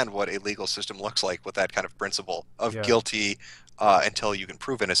understand what a legal system looks like with that kind of principle of Yeah. guilty until you can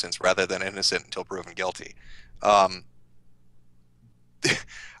prove innocence rather than innocent until proven guilty. Um,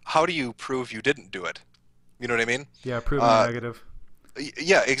 how do you prove you didn't do it? You know what I mean? Yeah, proving a Uh, negative.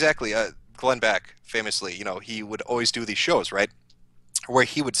 yeah, exactly. Glenn Beck, famously, he would always do these shows, right? Where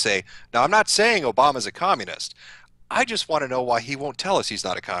he would say, now, I'm not saying Obama's a communist. I just want to know why he won't tell us he's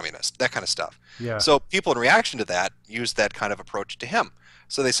not a communist, that kind of stuff. Yeah. So people in reaction to that used that kind of approach to him.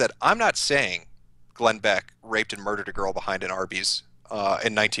 So they said, I'm not saying Glenn Beck raped and murdered a girl behind an Arby's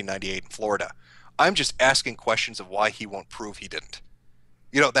in 1998 in Florida. I'm just asking questions of why he won't prove he didn't.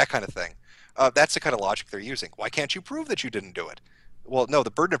 That kind of thing. That's the kind of logic they're using. Why can't you prove that you didn't do it? Well, no,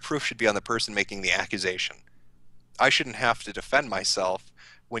 the burden of proof should be on the person making the accusation. I shouldn't have to defend myself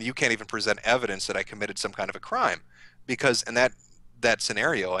when you can't even present evidence that I committed some kind of a crime. Because in that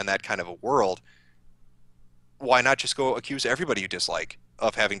scenario and that kind of a world, why not just go accuse everybody you dislike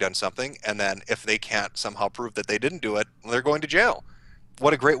of having done something, and then if they can't somehow prove that they didn't do it, they're going to jail.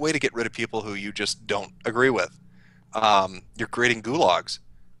 What a great way to get rid of people who you just don't agree with. You're creating gulags,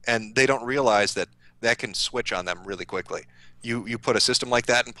 and they don't realize that that can switch on them really quickly. You put a system like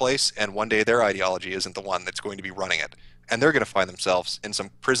that in place, and one day their ideology isn't the one that's going to be running it, and they're going to find themselves in some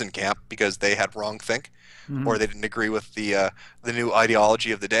prison camp because they had wrong think, Hmm. or they didn't agree with the new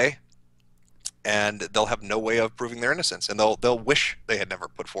ideology of the day, and they'll have no way of proving their innocence, and they'll wish they had never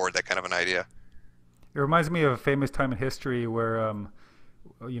put forward that kind of an idea. It reminds me of a famous time in history where,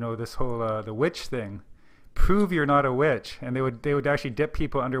 this whole the witch thing. Prove you're not a witch, and they would actually dip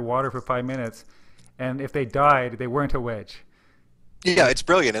people underwater for 5 minutes, and if they died, they weren't a witch. Yeah, it's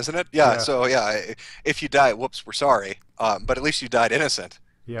brilliant, isn't it? Yeah. Yeah, So yeah, if you die, whoops, we're sorry, but at least you died innocent.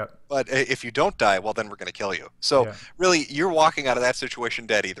 yeah, But if you don't die, well, then we're going to kill you. So yeah. really, you're walking out of that situation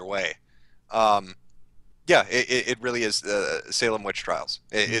dead either way. Um, yeah, it really is Salem witch trials.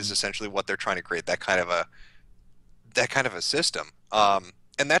 It is Mm. essentially what they're trying to create, that kind of a system.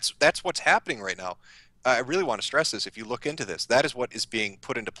 And that's what's happening right now. I really want to stress this. If you look into this, that is what is being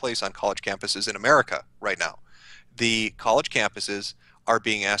put into place on college campuses in America right now. The college campuses are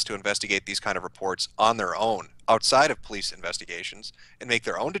being asked to investigate these kind of reports on their own, outside of police investigations, and make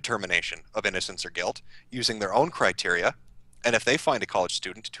their own determination of innocence or guilt using their own criteria. And if they find a college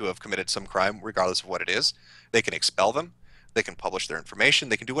student to have committed some crime, regardless of what it is, they can expel them, they can publish their information,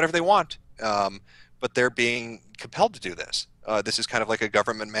 they can do whatever they want. but they're being compelled to do this. This is kind of like a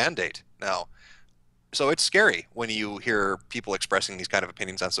government mandate now. So it's scary when you hear people expressing these kind of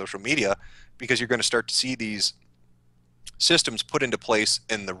opinions on social media because you're going to start to see these systems put into place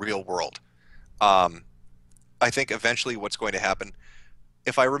in the real world. Um, I think eventually what's going to happen,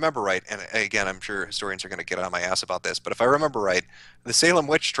 if I remember right, and again, I'm sure historians are going to get on my ass about this, but if I remember right, the Salem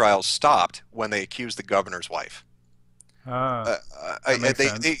witch trials stopped when they accused the governor's wife. Ah, Uh, that makes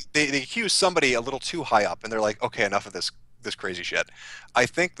sense. they accuse somebody a little too high up, and they're like, okay, enough of this crazy shit. I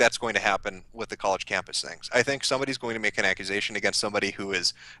think that's going to happen with the college campus things. I think somebody's going to make an accusation against somebody who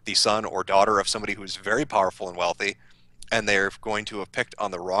is the son or daughter of somebody who's very powerful and wealthy, and they're going to have picked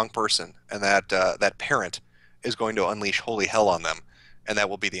on the wrong person, and that parent is going to unleash holy hell on them, and that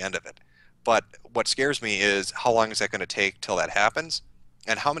will be the end of it. But what scares me is how long is that going to take till that happens,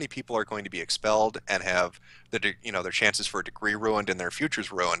 and how many people are going to be expelled and have their chances for a degree ruined and their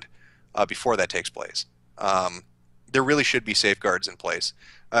futures ruined before that takes place. There really should be safeguards in place.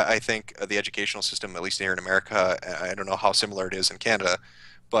 I think the educational system, at least here in America, I don't know how similar it is in Canada,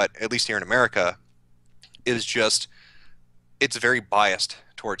 but at least here in America, is just it's very biased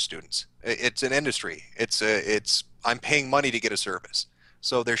towards students. It's an industry. It's I'm paying money to get a service,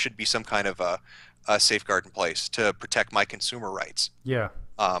 so there should be some kind of a safeguard in place to protect my consumer rights. Yeah.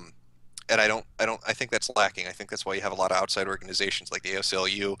 Um, and I think that's lacking. I think that's why you have a lot of outside organizations like the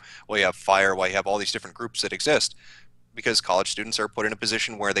ACLU, why you have FIRE, why you have all these different groups that exist, because college students are put in a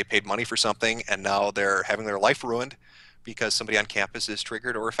position where they paid money for something and now they're having their life ruined because somebody on campus is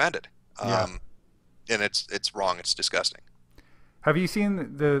triggered or offended. Yeah. And it's wrong. It's disgusting. Have you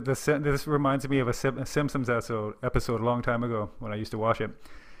seen this reminds me of a Simpsons episode a long time ago when I used to watch it.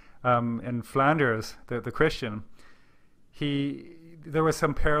 In Flanders, the Christian, there was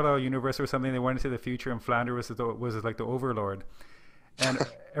some parallel universe or something. They went into the future, and Flanders was like the overlord, and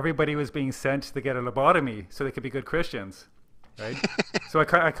everybody was being sent to get a lobotomy so they could be good Christians, right? So I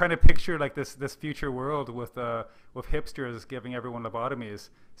kind of picture like this future world with hipsters giving everyone lobotomies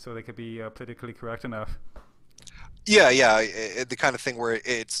so they could be politically correct enough. Yeah, the kind of thing where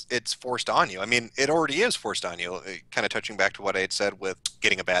it's forced on you. I mean, it already is forced on you. Kind of touching back to what I had said with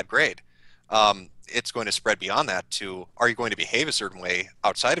getting a bad grade. It's going to spread beyond that to, are you going to behave a certain way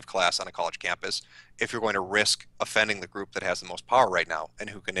outside of class on a college campus if you're going to risk offending the group that has the most power right now and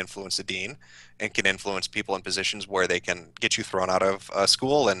who can influence the dean and can influence people in positions where they can get you thrown out of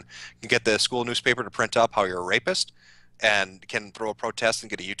school and can get the school newspaper to print up how you're a rapist and can throw a protest and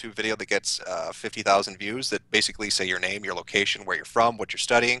get a YouTube video that gets 50,000 views that basically say your name, your location, where you're from, what you're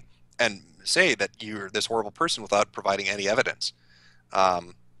studying, and say that you're this horrible person without providing any evidence.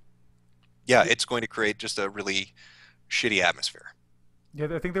 Yeah, it's going to create just a really shitty atmosphere. Yeah,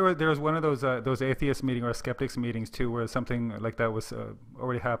 I think there was one of those atheist meeting or skeptics meetings too, where something like that was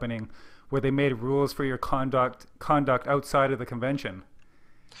already happening, where they made rules for your conduct outside of the convention.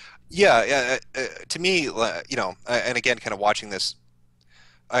 Yeah, to me, and again, kind of watching this,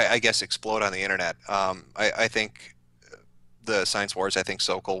 I guess, explode on the internet. I think the science wars. I think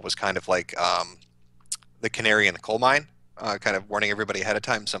Sokol was kind of like the canary in the coal mine, kind of warning everybody ahead of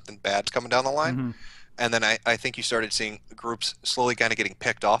time something bad's coming down the line. Mm-hmm. And then I think you started seeing groups slowly kind of getting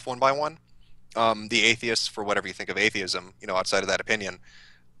picked off one by one. The atheists, for whatever you think of atheism, outside of that opinion,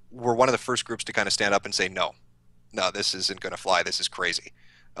 were one of the first groups to kind of stand up and say, no, this isn't going to fly. This is crazy.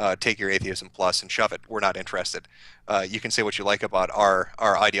 Take your atheism plus and shove it. We're not interested. You can say what you like about our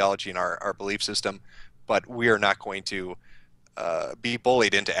ideology and our belief system, but we are not going to be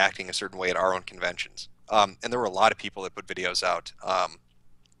bullied into acting a certain way at our own conventions. And there were a lot of people that put videos out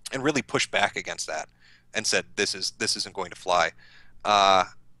and really pushed back against that and said this isn't going to fly.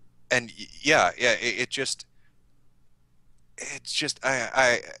 And yeah, it's just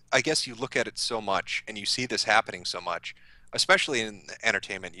I guess you look at it so much and you see this happening so much, especially in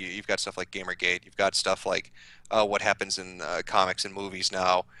entertainment. You've got stuff like Gamergate. You've got stuff like what happens in comics and movies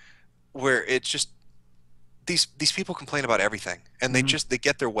now, where it's just these people complain about everything, and Mm-hmm. they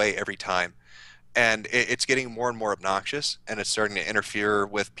get their way every time, and it's getting more and more obnoxious, and it's starting to interfere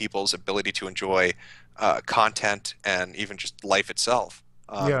with people's ability to enjoy content and even just life itself,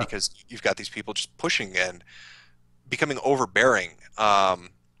 Yeah. because you've got these people just pushing and becoming overbearing,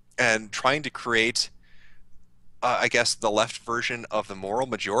 and trying to create I guess the left version of the moral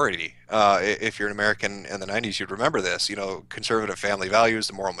majority. If you're an American in the 90s, you'd remember this. Conservative family values,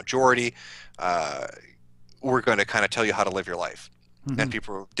 the moral majority. Uh, we're going to kind of tell you how to live your life. Mm-hmm. And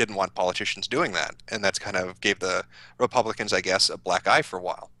people didn't want politicians doing that. And that's kind of gave the Republicans, I guess, a black eye for a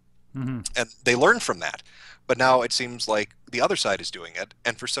while. Mm-hmm. And they learned from that. But now it seems like the other side is doing it.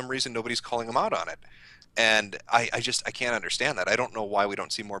 And for some reason, nobody's calling them out on it. And I can't understand that. I don't know why we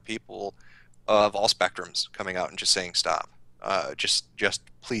don't see more people of all spectrums coming out and just saying stop. Just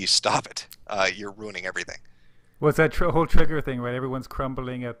please stop it. You're ruining everything. Well, it's that whole trigger thing, right? Everyone's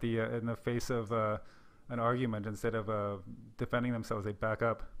crumbling at the in the face of an argument instead of defending themselves. They back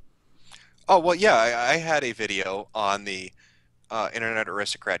up. Oh well, yeah. I had a video on the Internet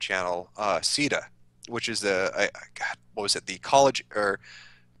Aristocrat channel, CETA, which is God, what was it? The College or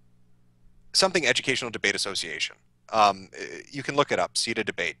something Educational Debate Association. You can look it up, CETA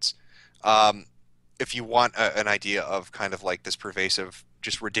debates. If you want an idea of kind of like this pervasive,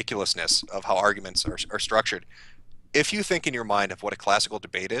 just ridiculousness of how arguments are structured, if you think in your mind of what a classical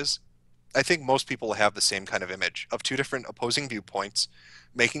debate is, I think most people have the same kind of image of two different opposing viewpoints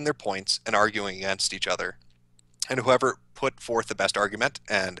making their points and arguing against each other. And whoever put forth the best argument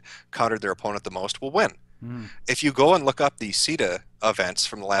and countered their opponent the most will win. If you go and look up the CETA events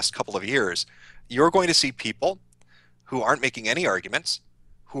from the last couple of years, you're going to see people who aren't making any arguments,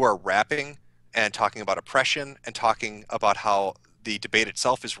 who are rapping and talking about oppression and talking about how the debate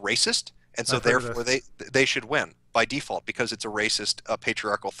itself is racist, and so therefore they should win by default because it's a racist,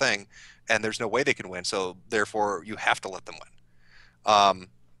 patriarchal thing, and there's no way they can win, so therefore you have to let them win.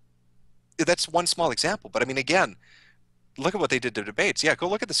 That's one small example, but I mean, again, look at what they did to debates. Yeah, go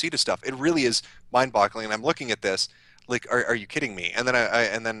look at the CETA stuff. It really is mind-boggling, and I'm looking at this like, are you kidding me? And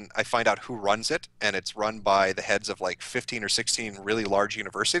then I find out who runs it, and it's run by the heads of like 15 or 16 really large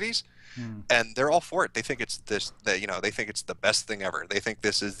universities, and they're all for it. They think it's they think it's the best thing ever. They think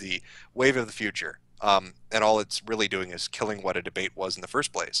this is the wave of the future, and all it's really doing is killing what a debate was in the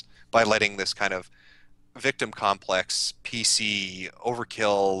first place by letting this kind of victim complex, PC,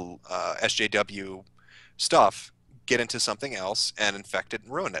 overkill, SJW stuff get into something else and infect it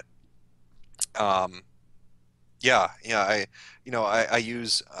and ruin it. Yeah, I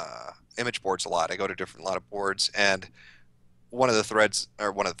use image boards a lot. I go to a lot of boards, and one of the threads or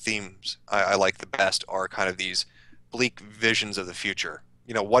one of the themes I like the best are kind of these bleak visions of the future.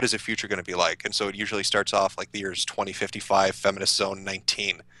 What is the future going to be like? And so it usually starts off like the year's 2055, Feminist Zone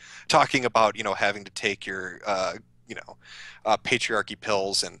 19, talking about having to take your patriarchy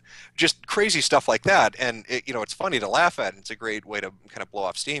pills and just crazy stuff like that. And it's funny to laugh at, and it's a great way to kind of blow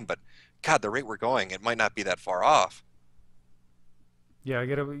off steam. But God, the rate we're going, it might not be that far off. Yeah,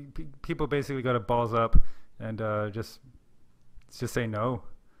 people basically got to balls up and just say no.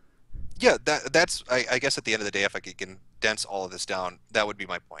 Yeah, that's I guess at the end of the day, if I could condense all of this down, that would be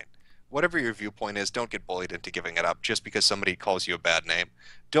my point. Whatever your viewpoint is, don't get bullied into giving it up just because somebody calls you a bad name.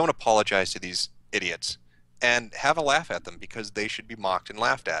 Don't apologize to these idiots, and have a laugh at them because they should be mocked and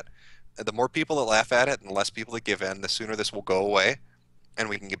laughed at. The more people that laugh at it and the less people that give in, the sooner this will go away, and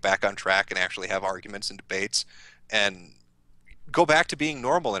we can get back on track and actually have arguments and debates and go back to being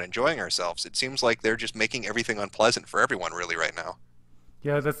normal and enjoying ourselves. It seems like they're just making everything unpleasant for everyone really right now.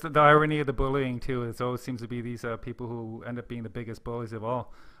 Yeah, that's the irony of the bullying too. It always seems to be these people who end up being the biggest bullies of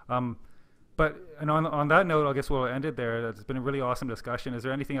all. But on that note, I guess we'll end it there. It's been a really awesome discussion. Is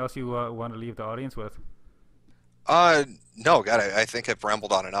there anything else you want to leave the audience with? No, God, I think I've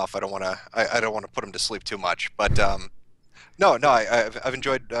rambled on enough. I don't want to put them to sleep too much. But no, I've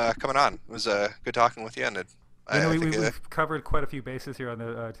enjoyed coming on. It was good talking with you, and we've covered quite a few bases here on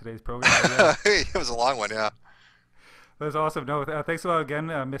the today's program. Yeah. It was a long one, yeah. That was awesome. No, thanks a lot again,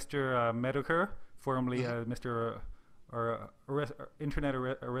 Mr. Metokur, formerly Mr. Internet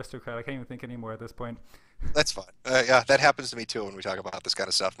Aristocrat. I can't even think anymore at this point. That's fine. Yeah, that happens to me too when we talk about this kind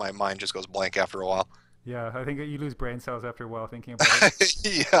of stuff. My mind just goes blank after a while. Yeah, I think you lose brain cells after a while thinking about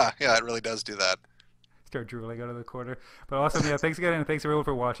it. Yeah, it really does do that. Start drooling out of the corner. But awesome, yeah, thanks again, and thanks everyone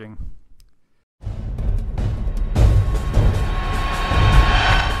for watching.